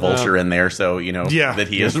can put a vulture in there, so that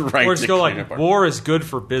he is right. Or just go like, war is good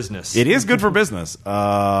for business. It is good for business.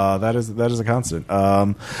 That is a constant.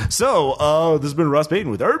 This has been Ross Payton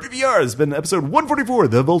with RPVR. This has been episode 144.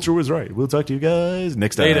 The Vulture was right. We'll talk to you guys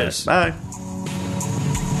next time. Laters. Bye.